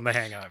Alan from The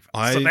Hangover.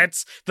 So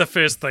that's the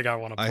first thing I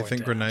want to point out. I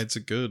think grenades are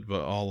good,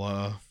 but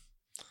I'll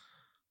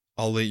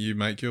let you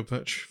make your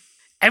pitch.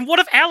 And what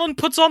if Alan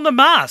puts on the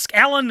mask?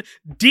 Alan,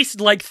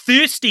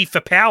 thirsty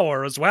for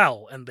power as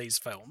well in these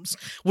films,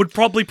 would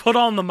probably put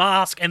on the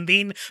mask and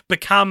then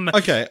become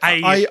a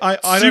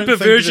super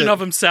version of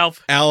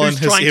himself. Alan who's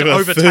has trying to ever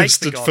overtake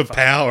thirsted the for Godfather.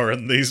 power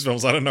in these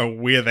films. I don't know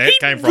where that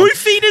came from. He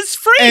roofied his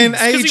friends. And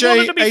He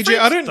wanted to be AJ,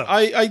 friends with them.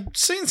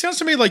 it sounds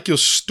to me like you're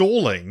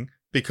stalling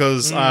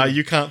because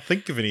you can't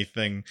think of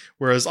anything,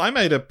 whereas I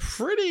made a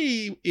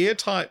pretty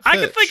airtight pitch. I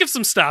can think of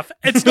some stuff.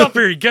 It's not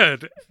very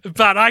good,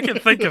 but I can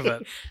think of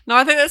it. No,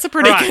 I think that's a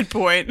pretty good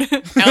point.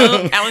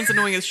 Alan's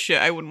annoying as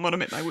shit. I wouldn't want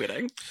him at my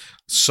wedding.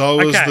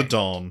 So is the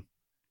Don.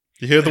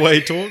 You hear the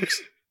way he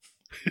talks?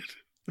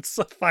 It's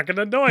so fucking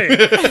annoying.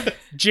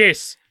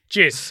 Jess,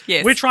 Yes.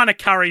 We're trying to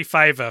curry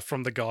favour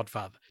from The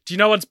Godfather. Do you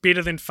know what's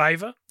better than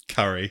favour?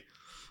 Curry.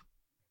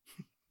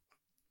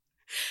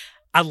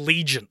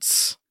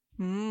 Allegiance.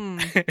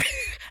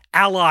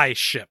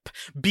 Allyship,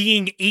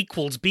 being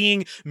equals,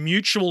 being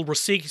mutual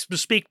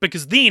respect,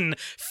 because then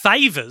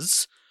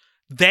favours,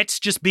 that's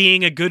just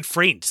being a good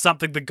friend,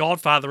 something The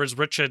Godfather, as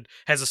Richard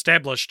has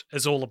established,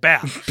 is all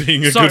about.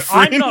 Being a good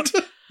friend.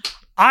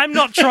 I'm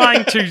not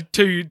trying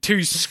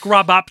to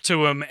scrub up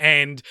to him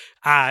and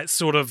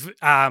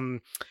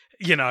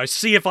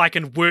see if I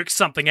can work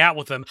something out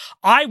with him.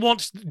 I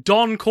want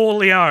Don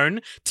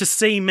Corleone to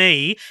see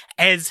me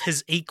as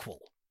his equal.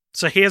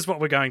 So here's what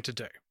we're going to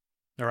do.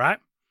 All right?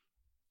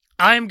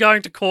 I am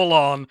going to call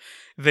on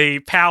the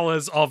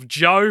powers of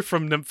Joe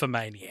from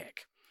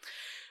Nymphomaniac.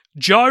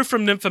 Joe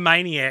from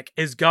Nymphomaniac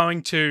is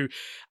going to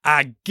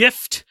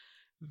gift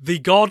The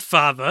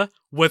Godfather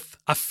with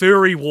a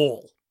furry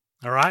wall.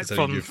 All right?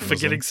 From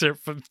Forgetting Sarah.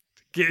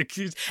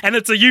 and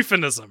it's a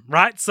euphemism,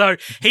 right? So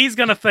he's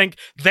going to think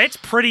that's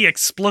pretty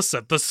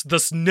explicit,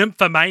 this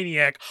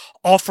nymphomaniac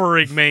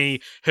offering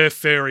me her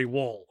furry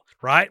wall,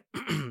 right?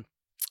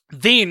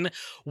 Then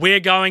we're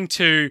going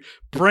to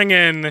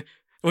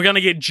we're going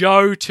to get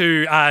Jo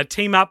to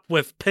team up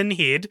with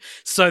Pinhead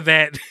so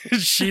that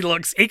she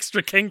looks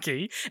extra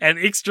kinky and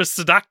extra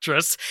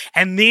seductress.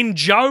 And then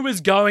Jo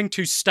is going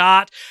to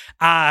start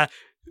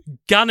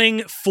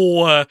gunning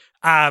for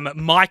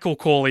Michael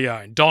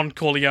Corleone, Don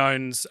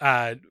Corleone's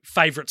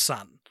favorite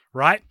son,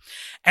 right?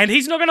 And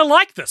he's not going to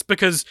like this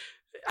because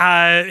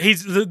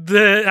he's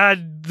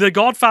the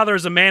Godfather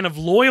is a man of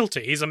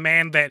loyalty. He's a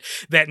man that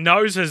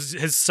knows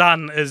his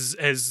son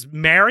is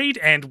married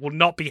and will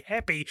not be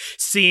happy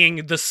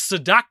seeing the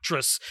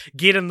seductress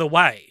get in the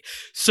way.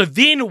 So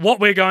then what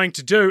we're going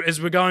to do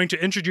is we're going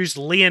to introduce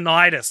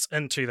Leonidas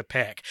into the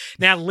pack.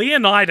 Now,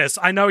 Leonidas,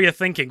 I know you're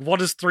thinking,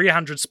 what is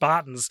 300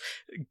 Spartans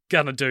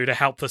gonna do to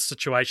help this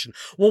situation?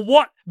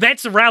 Well,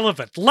 that's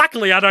irrelevant.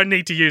 Luckily, I don't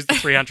need to use the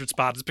 300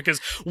 Spartans because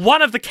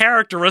one of the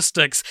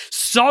characteristics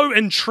so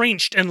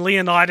entrenched in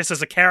Leonidas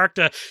as a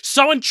character,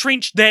 so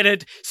entrenched that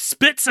it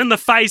spits in the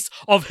face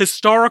of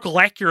historical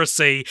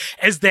accuracy,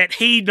 is that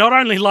he not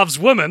only loves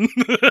women,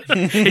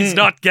 he's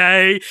not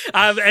gay,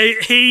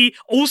 he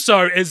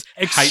also is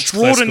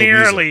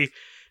extraordinarily,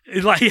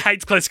 he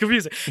hates classical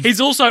music.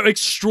 He's also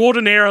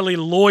extraordinarily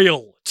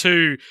loyal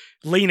to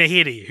Lena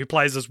Headey, who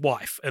plays his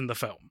wife in the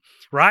film,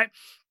 right?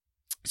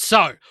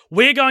 So,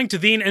 we're going to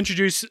then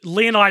introduce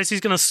Leonidas. He's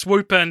going to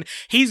swoop in.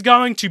 He's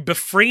going to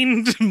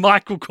befriend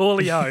Michael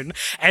Corleone.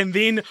 And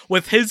then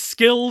with his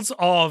skills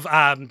of,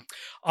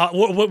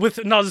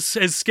 with not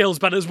his skills,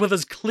 but with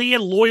his clear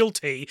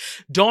loyalty,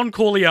 Don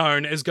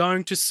Corleone is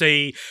going to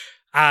see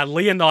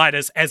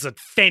Leonidas as a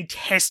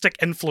fantastic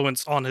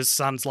influence on his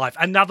son's life.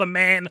 Another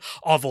man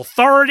of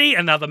authority,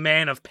 another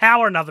man of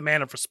power, another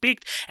man of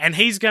respect. And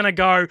he's going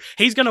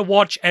to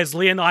watch as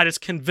Leonidas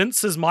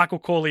convinces Michael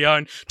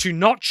Corleone to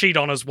not cheat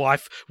on his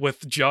wife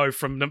with Jo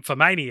from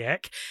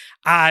Nymphomaniac,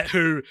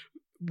 who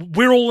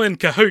we're all in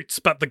cahoots,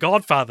 but the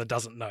Godfather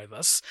doesn't know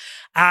this.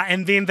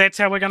 And then that's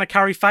how we're going to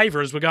curry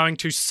favor, is we're going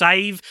to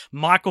save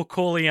Michael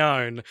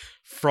Corleone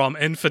from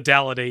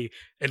infidelity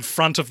in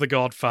front of the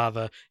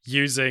Godfather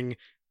using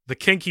the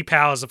kinky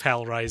powers of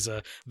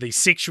Hellraiser, the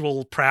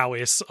sexual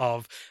prowess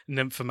of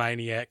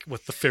Nymphomaniac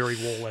with the furry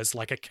wall as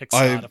like a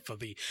Kickstarter for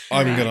the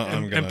I'm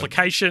gonna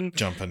implication.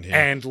 Jump in here.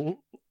 And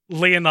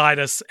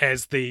Leonidas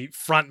as the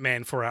front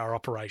man for our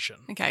operation.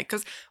 Okay,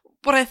 because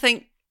what I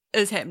think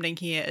is happening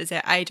here is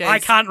that AJ. I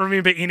can't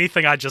remember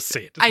anything I just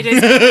said.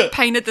 AJ's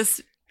painted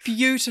this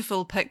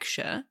beautiful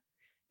picture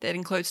that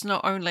includes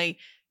not only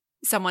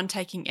someone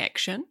taking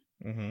action,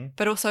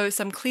 but also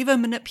some clever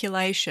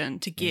manipulation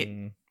to get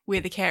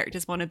where the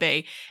characters want to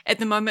be. At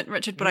the moment,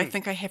 Richard, what I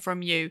think I have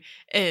from you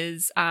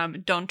is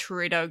Don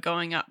Toretto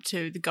going up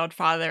to the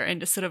Godfather and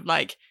just sort of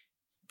like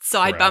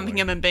side bumping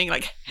him and being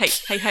like, hey,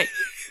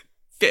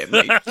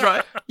 family,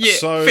 right? Yeah,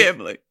 So-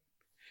 family.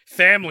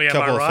 Family, am I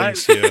Couple right? of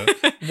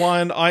things here.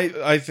 One,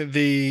 I think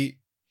the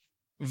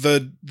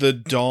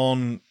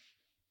Don,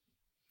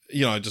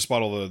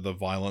 despite all the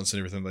violence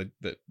and everything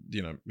that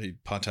he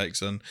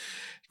partakes in,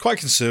 quite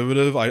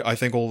conservative. I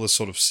think all this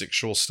sort of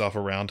sexual stuff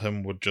around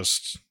him would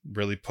just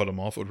really put him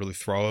off, would really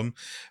throw him.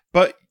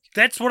 But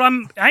That's what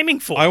I'm aiming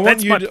for.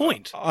 That's my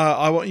point.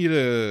 I want you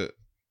to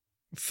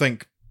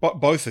think,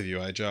 both of you,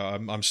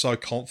 AJ. I'm so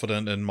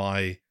confident in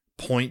my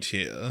point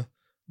here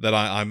that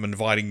I'm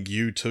inviting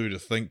you two to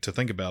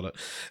think about it.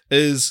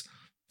 Is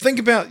think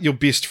about your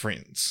best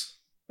friends.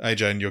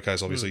 AJ, in your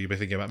case, obviously, you'll be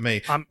thinking about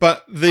me. I'm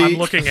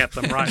looking at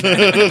them right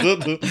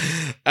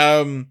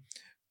now.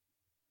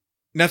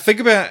 Now think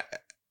about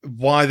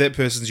why that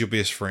person's your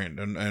best friend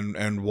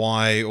and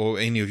why, or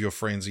any of your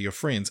friends are your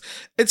friends.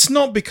 It's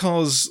not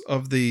because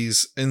of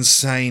these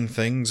insane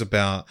things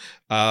about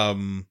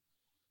kinky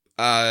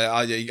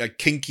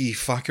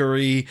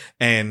fuckery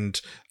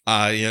and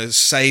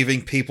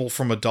saving people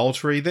from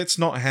adultery. That's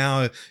not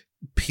how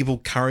people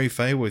curry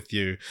favor with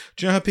you.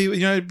 Do you know how people,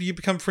 you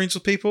become friends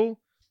with people?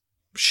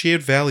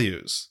 Shared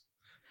values.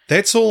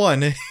 That's all I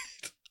need.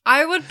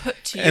 I would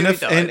put to you,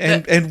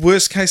 and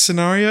worst case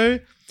scenario,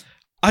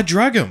 I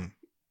drug him.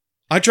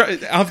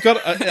 I've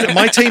got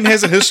my team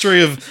has a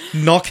history of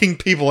knocking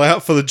people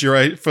out for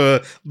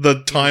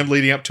the time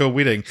leading up to a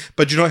wedding.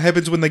 But do you know what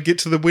happens when they get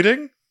to the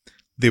wedding?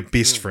 They're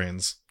best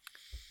friends.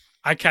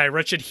 Okay,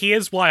 Richard,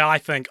 here's why I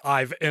think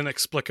I've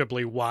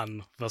inexplicably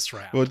won this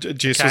round. Well,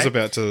 Jess was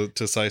about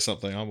to say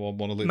something. I want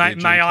to let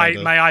May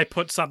I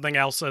put something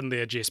else in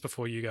there, Jess,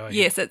 before you go ahead?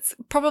 Yes, it's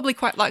probably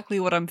quite likely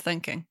what I'm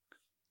thinking.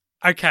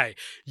 Okay,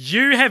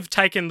 you have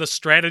taken the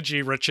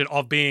strategy, Richard,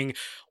 of being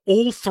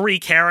all three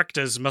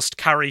characters must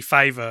curry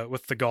favor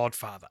with the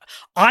Godfather.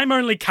 I'm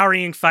only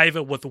currying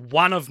favor with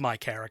one of my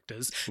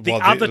characters. The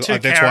other two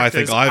characters that's why I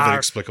think I've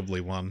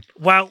inexplicably won.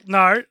 Well,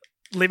 no.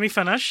 Let me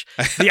finish.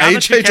 The other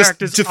two AJ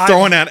characters just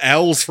throwing out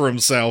L's for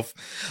himself.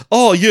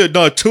 Oh yeah,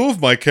 no, two of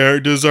my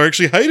characters are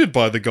actually hated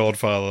by the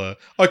Godfather.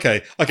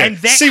 Okay. And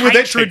that see where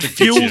that hatred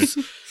fuels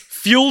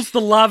fuels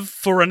the love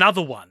for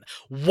another one.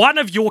 One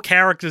of your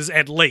characters,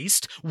 at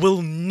least,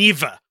 will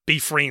never be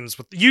friends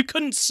with you.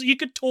 You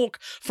could talk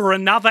for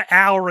another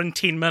hour and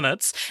 10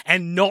 minutes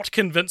and not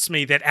convince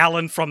me that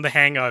Alan from The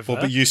Hangover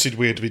Well, but you said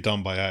we had to be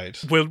done by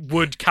 8.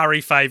 would curry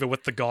favour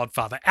with The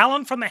Godfather.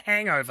 Alan from The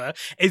Hangover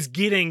is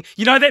getting,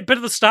 you know, that bit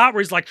at the start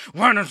where he's like,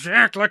 "Why don't you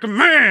act like a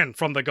man?"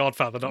 from The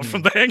Godfather, not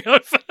from The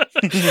Hangover.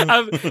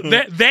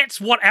 That's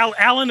what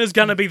Alan is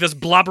going to be, this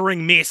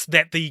blubbering mess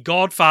that The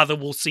Godfather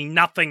will see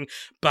nothing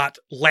but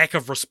lack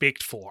of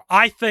respect for.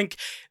 I think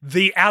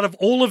out of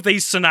all of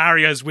these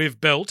scenarios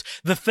we've built,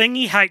 the thing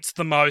he hates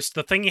the most,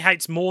 the thing he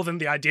hates more than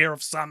the idea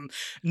of some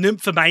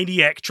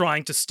nymphomaniac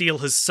trying to steal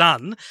his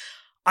son,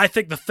 I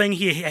think the thing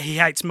he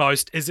hates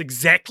most is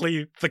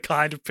exactly the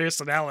kind of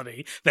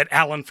personality that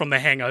Alan from The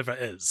Hangover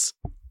is.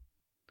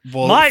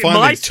 Well, my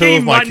finally, 2 team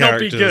of my might not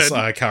be characters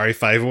good. carry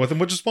favour with him,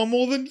 which is one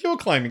more than you're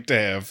claiming to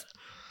have.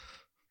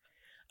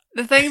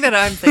 The thing that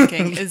I'm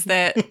thinking is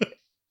that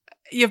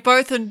you've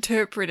both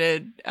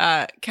interpreted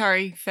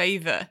curry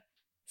favour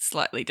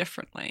slightly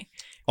differently.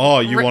 Oh,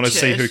 you want to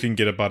see Richard- who can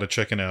get a butter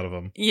chicken out of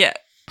him? Yeah.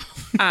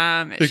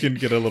 Who can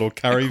get a little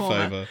curry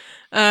corner.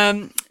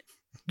 favour?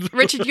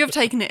 Richard, you've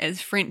taken it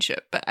as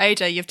friendship, but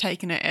AJ, you've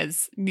taken it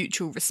as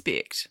mutual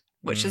respect,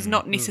 which is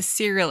not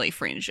necessarily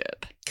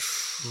friendship.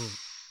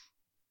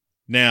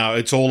 Now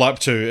it's all up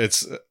to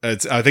it's.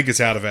 I think it's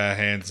out of our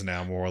hands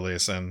now, more or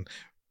less, and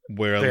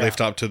we're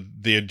left up to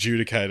the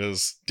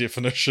adjudicator's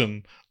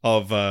definition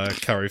of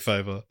curry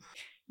favour.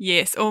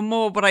 Yes, or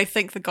more what I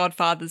think The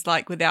Godfather's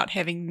like without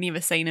having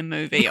never seen a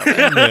movie of it.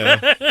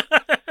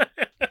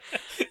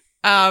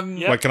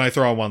 Yeah. Wait, can I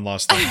throw on one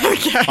last thing?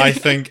 Okay. I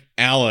think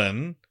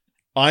Alan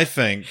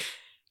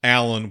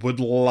would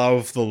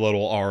love the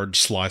little orange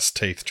sliced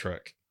teeth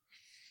trick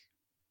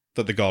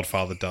that The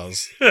Godfather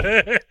does.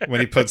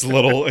 When he cuts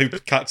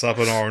up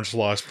an orange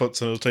slice,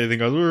 puts it in his teeth and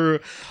goes,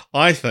 "Urgh."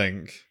 I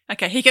think.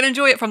 Okay, he can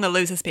enjoy it from the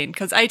loser's pen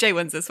because AJ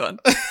wins this one.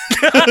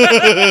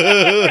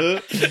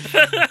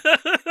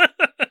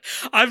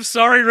 I'm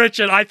sorry,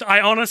 Richard. I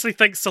honestly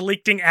think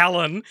selecting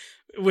Alan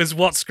was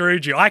what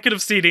screwed you. I could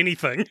have said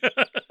anything.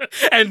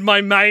 And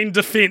my main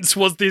defense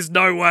was there's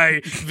no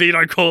way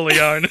Vito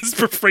Corleone is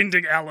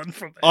befriending Alan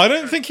from that. I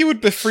don't think he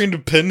would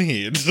befriend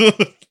Pinhead.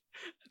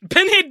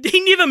 Pinhead,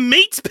 he never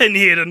meets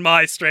Pinhead in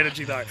my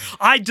strategy, though.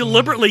 I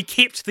deliberately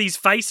kept these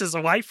faces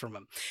away from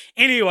him.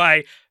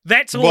 Anyway,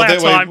 that's all our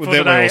time for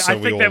today. I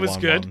think that was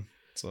good.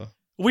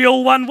 We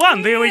all won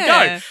one. There we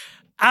go.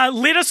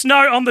 Let us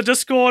know on the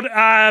Discord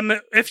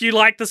if you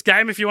like this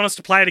game, if you want us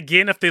to play it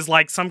again, if there's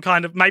like some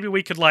kind of, maybe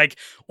we could like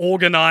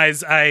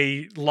organize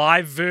a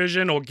live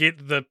version or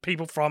get the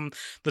people from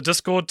the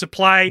Discord to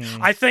play.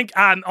 I think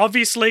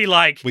obviously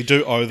like we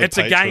do owe the it's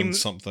a game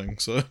something,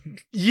 so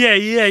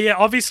yeah.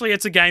 Obviously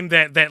it's a game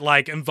that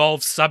like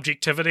involves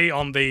subjectivity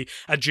on the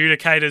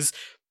adjudicator's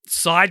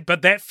side,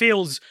 but that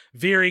feels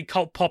very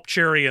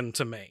Popturian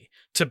to me.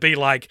 To be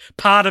like,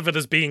 part of it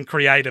is being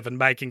creative and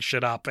making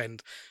shit up and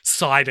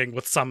siding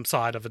with some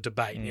side of a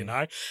debate, you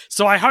know?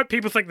 So I hope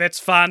people think that's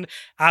fun.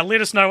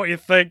 Let us know what you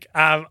think.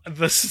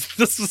 This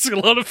was a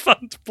lot of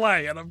fun to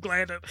play, and I'm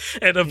glad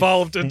it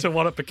evolved into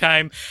what it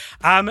became.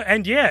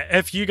 And yeah,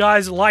 if you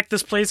guys like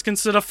this, please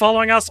consider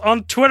following us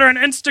on Twitter and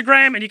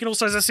Instagram. And you can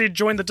also, as I said,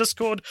 join the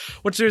Discord,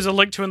 which there's a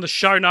link to in the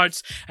show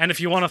notes. And if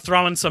you want to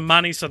throw in some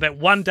money so that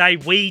one day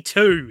we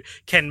too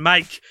can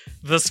make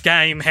this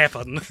game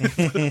happen,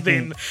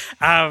 then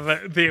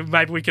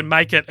maybe we can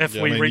make it if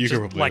we reach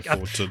like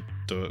afford to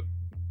do it.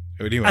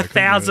 Anyway,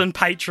 1,000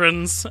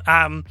 patrons.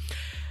 Head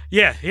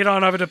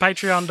on over to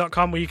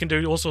patreon.com where you can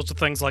do all sorts of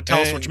things like tell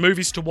us which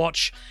movies to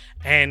watch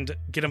and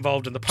get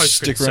involved in the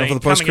post-credit scene. Stick around for the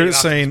post-credit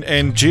scene.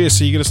 And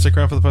Jess, are you going to stick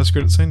around for the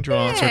post-credit scene? Do you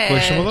want to answer a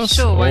question with us?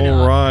 Sure, why not?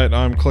 All right,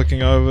 I'm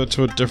clicking over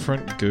to a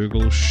different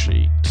Google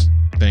Sheet.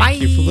 Thank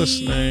you for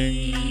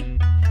listening.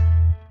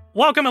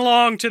 Welcome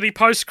along to the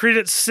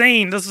post-credit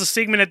scene. This is a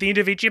segment at the end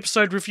of each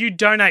episode where if you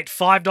donate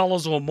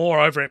 $5 or more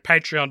over at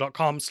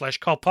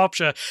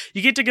patreon.com/Popture,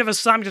 you get to give us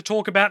something to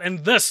talk about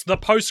in this, the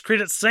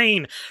post-credit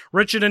scene.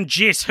 Richard and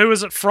Jess, who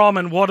is it from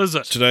and what is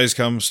it? Today's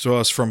comes to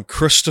us from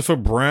Christopher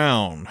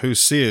Brown, who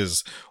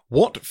says,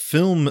 what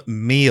film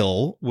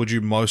meal would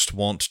you most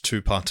want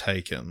to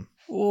partake in?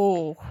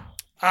 Oh.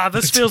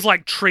 This feels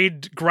like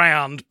tread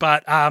ground,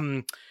 but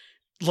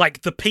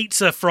like the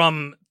pizza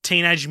from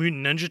Teenage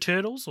Mutant Ninja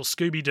Turtles or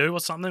Scooby-Doo or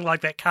something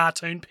like that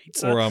cartoon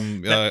pizza. Or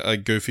a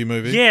Goofy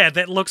movie. Yeah,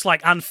 that looks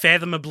like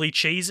unfathomably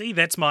cheesy.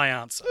 That's my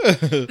answer.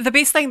 The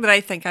best thing that I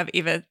think I've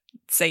ever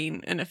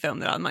seen in a film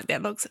that I'm like,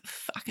 that looks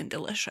fucking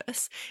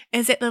delicious,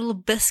 is that little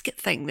biscuit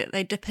thing that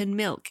they dip in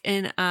milk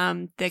in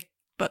the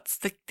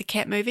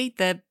cat movie,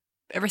 the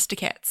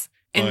Aristocats.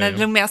 And the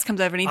little mouse comes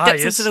over and he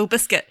dips into a little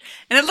biscuit.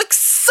 And it looks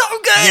so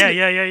good!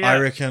 Yeah. I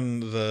reckon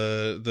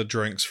the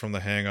drinks from The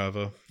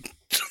Hangover.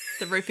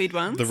 The roofied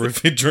ones? The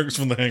roofied drinks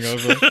from The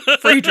Hangover.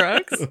 Free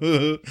drugs?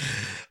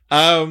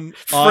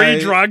 Free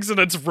drugs and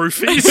it's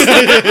roofies.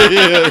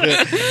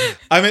 Yeah.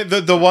 I mean,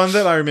 the one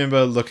that I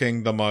remember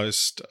looking the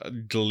most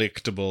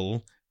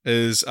delectable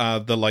is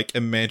the like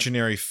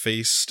imaginary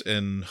feast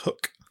in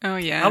Hook. Oh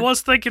yeah. I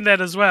was thinking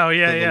that as well.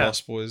 Yeah, that the yeah.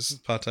 Lost Boys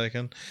partake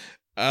in.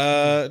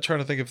 Trying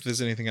to think if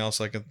there's anything else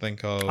I can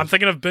think of. I'm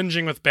thinking of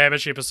binging with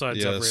Babbage episodes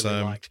Yeah, I've really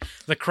same. liked.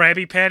 The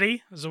Krabby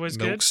Patty is always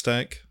Milk good.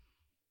 steak.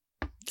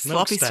 Sloppy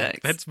Milk steak. sticks.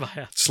 That's my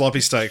answer.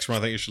 Sloppy steaks, where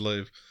I think you should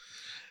leave.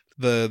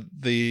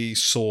 The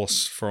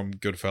sauce from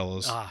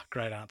Goodfellas. Ah,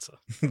 great answer.